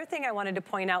 The other thing I wanted to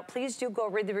point out, please do go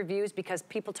read the reviews, because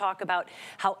people talk about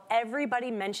how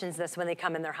everybody mentions this when they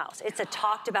come in their house. It's a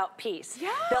talked about piece.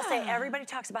 Yeah. They'll say everybody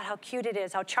talks about how cute it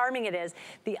is, how charming it is.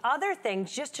 The other thing,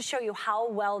 just to show you how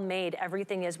well made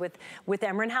everything is with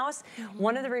EMYRN House,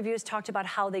 one of the reviews talked about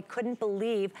how they couldn't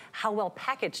believe how well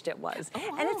packaged it was.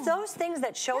 And it's those things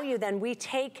that show you then we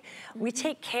take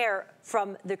care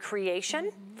from the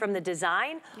creation, from the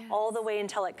design, all the way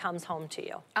until it comes home to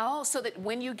you. Oh, so that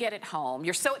when you get it home,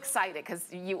 you're so excited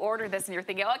because you order this and you're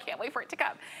thinking, oh, I can't wait for it to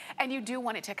come. And you do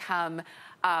want it to come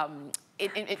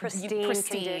in pristine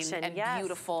condition, and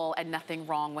beautiful and nothing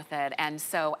wrong with it. And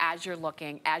so as you're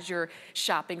looking, as you're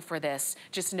shopping for this,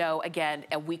 just know, again,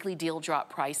 a weekly deal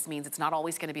drop price means it's not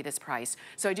always gonna be this price.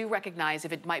 So I do recognize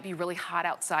if it might be really hot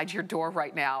outside your door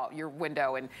right now, your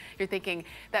window, and you're thinking,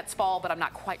 that's fall, but I'm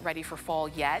not quite ready for fall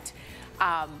yet.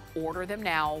 Order them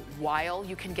now while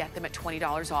you can get them at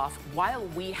 $20 off, while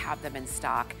we have them in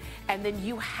stock, and then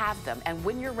you have them. And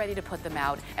when you're ready to put them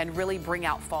out and really bring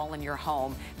out fall in your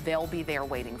home, they'll be there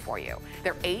waiting for you.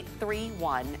 They're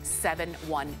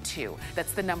 831-712.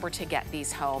 That's the number to get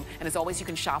these home. And as always, you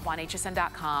can shop on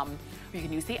hsn.com. Or you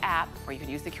can use the app, or you can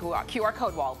use the QR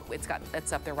code wall.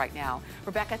 It's up there right now.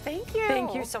 Rebecca, thank you.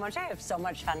 Thank you so much. I have so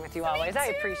much fun with you always. I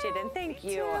appreciate it. And thank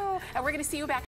you. And we're going to see you back